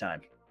next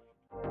time.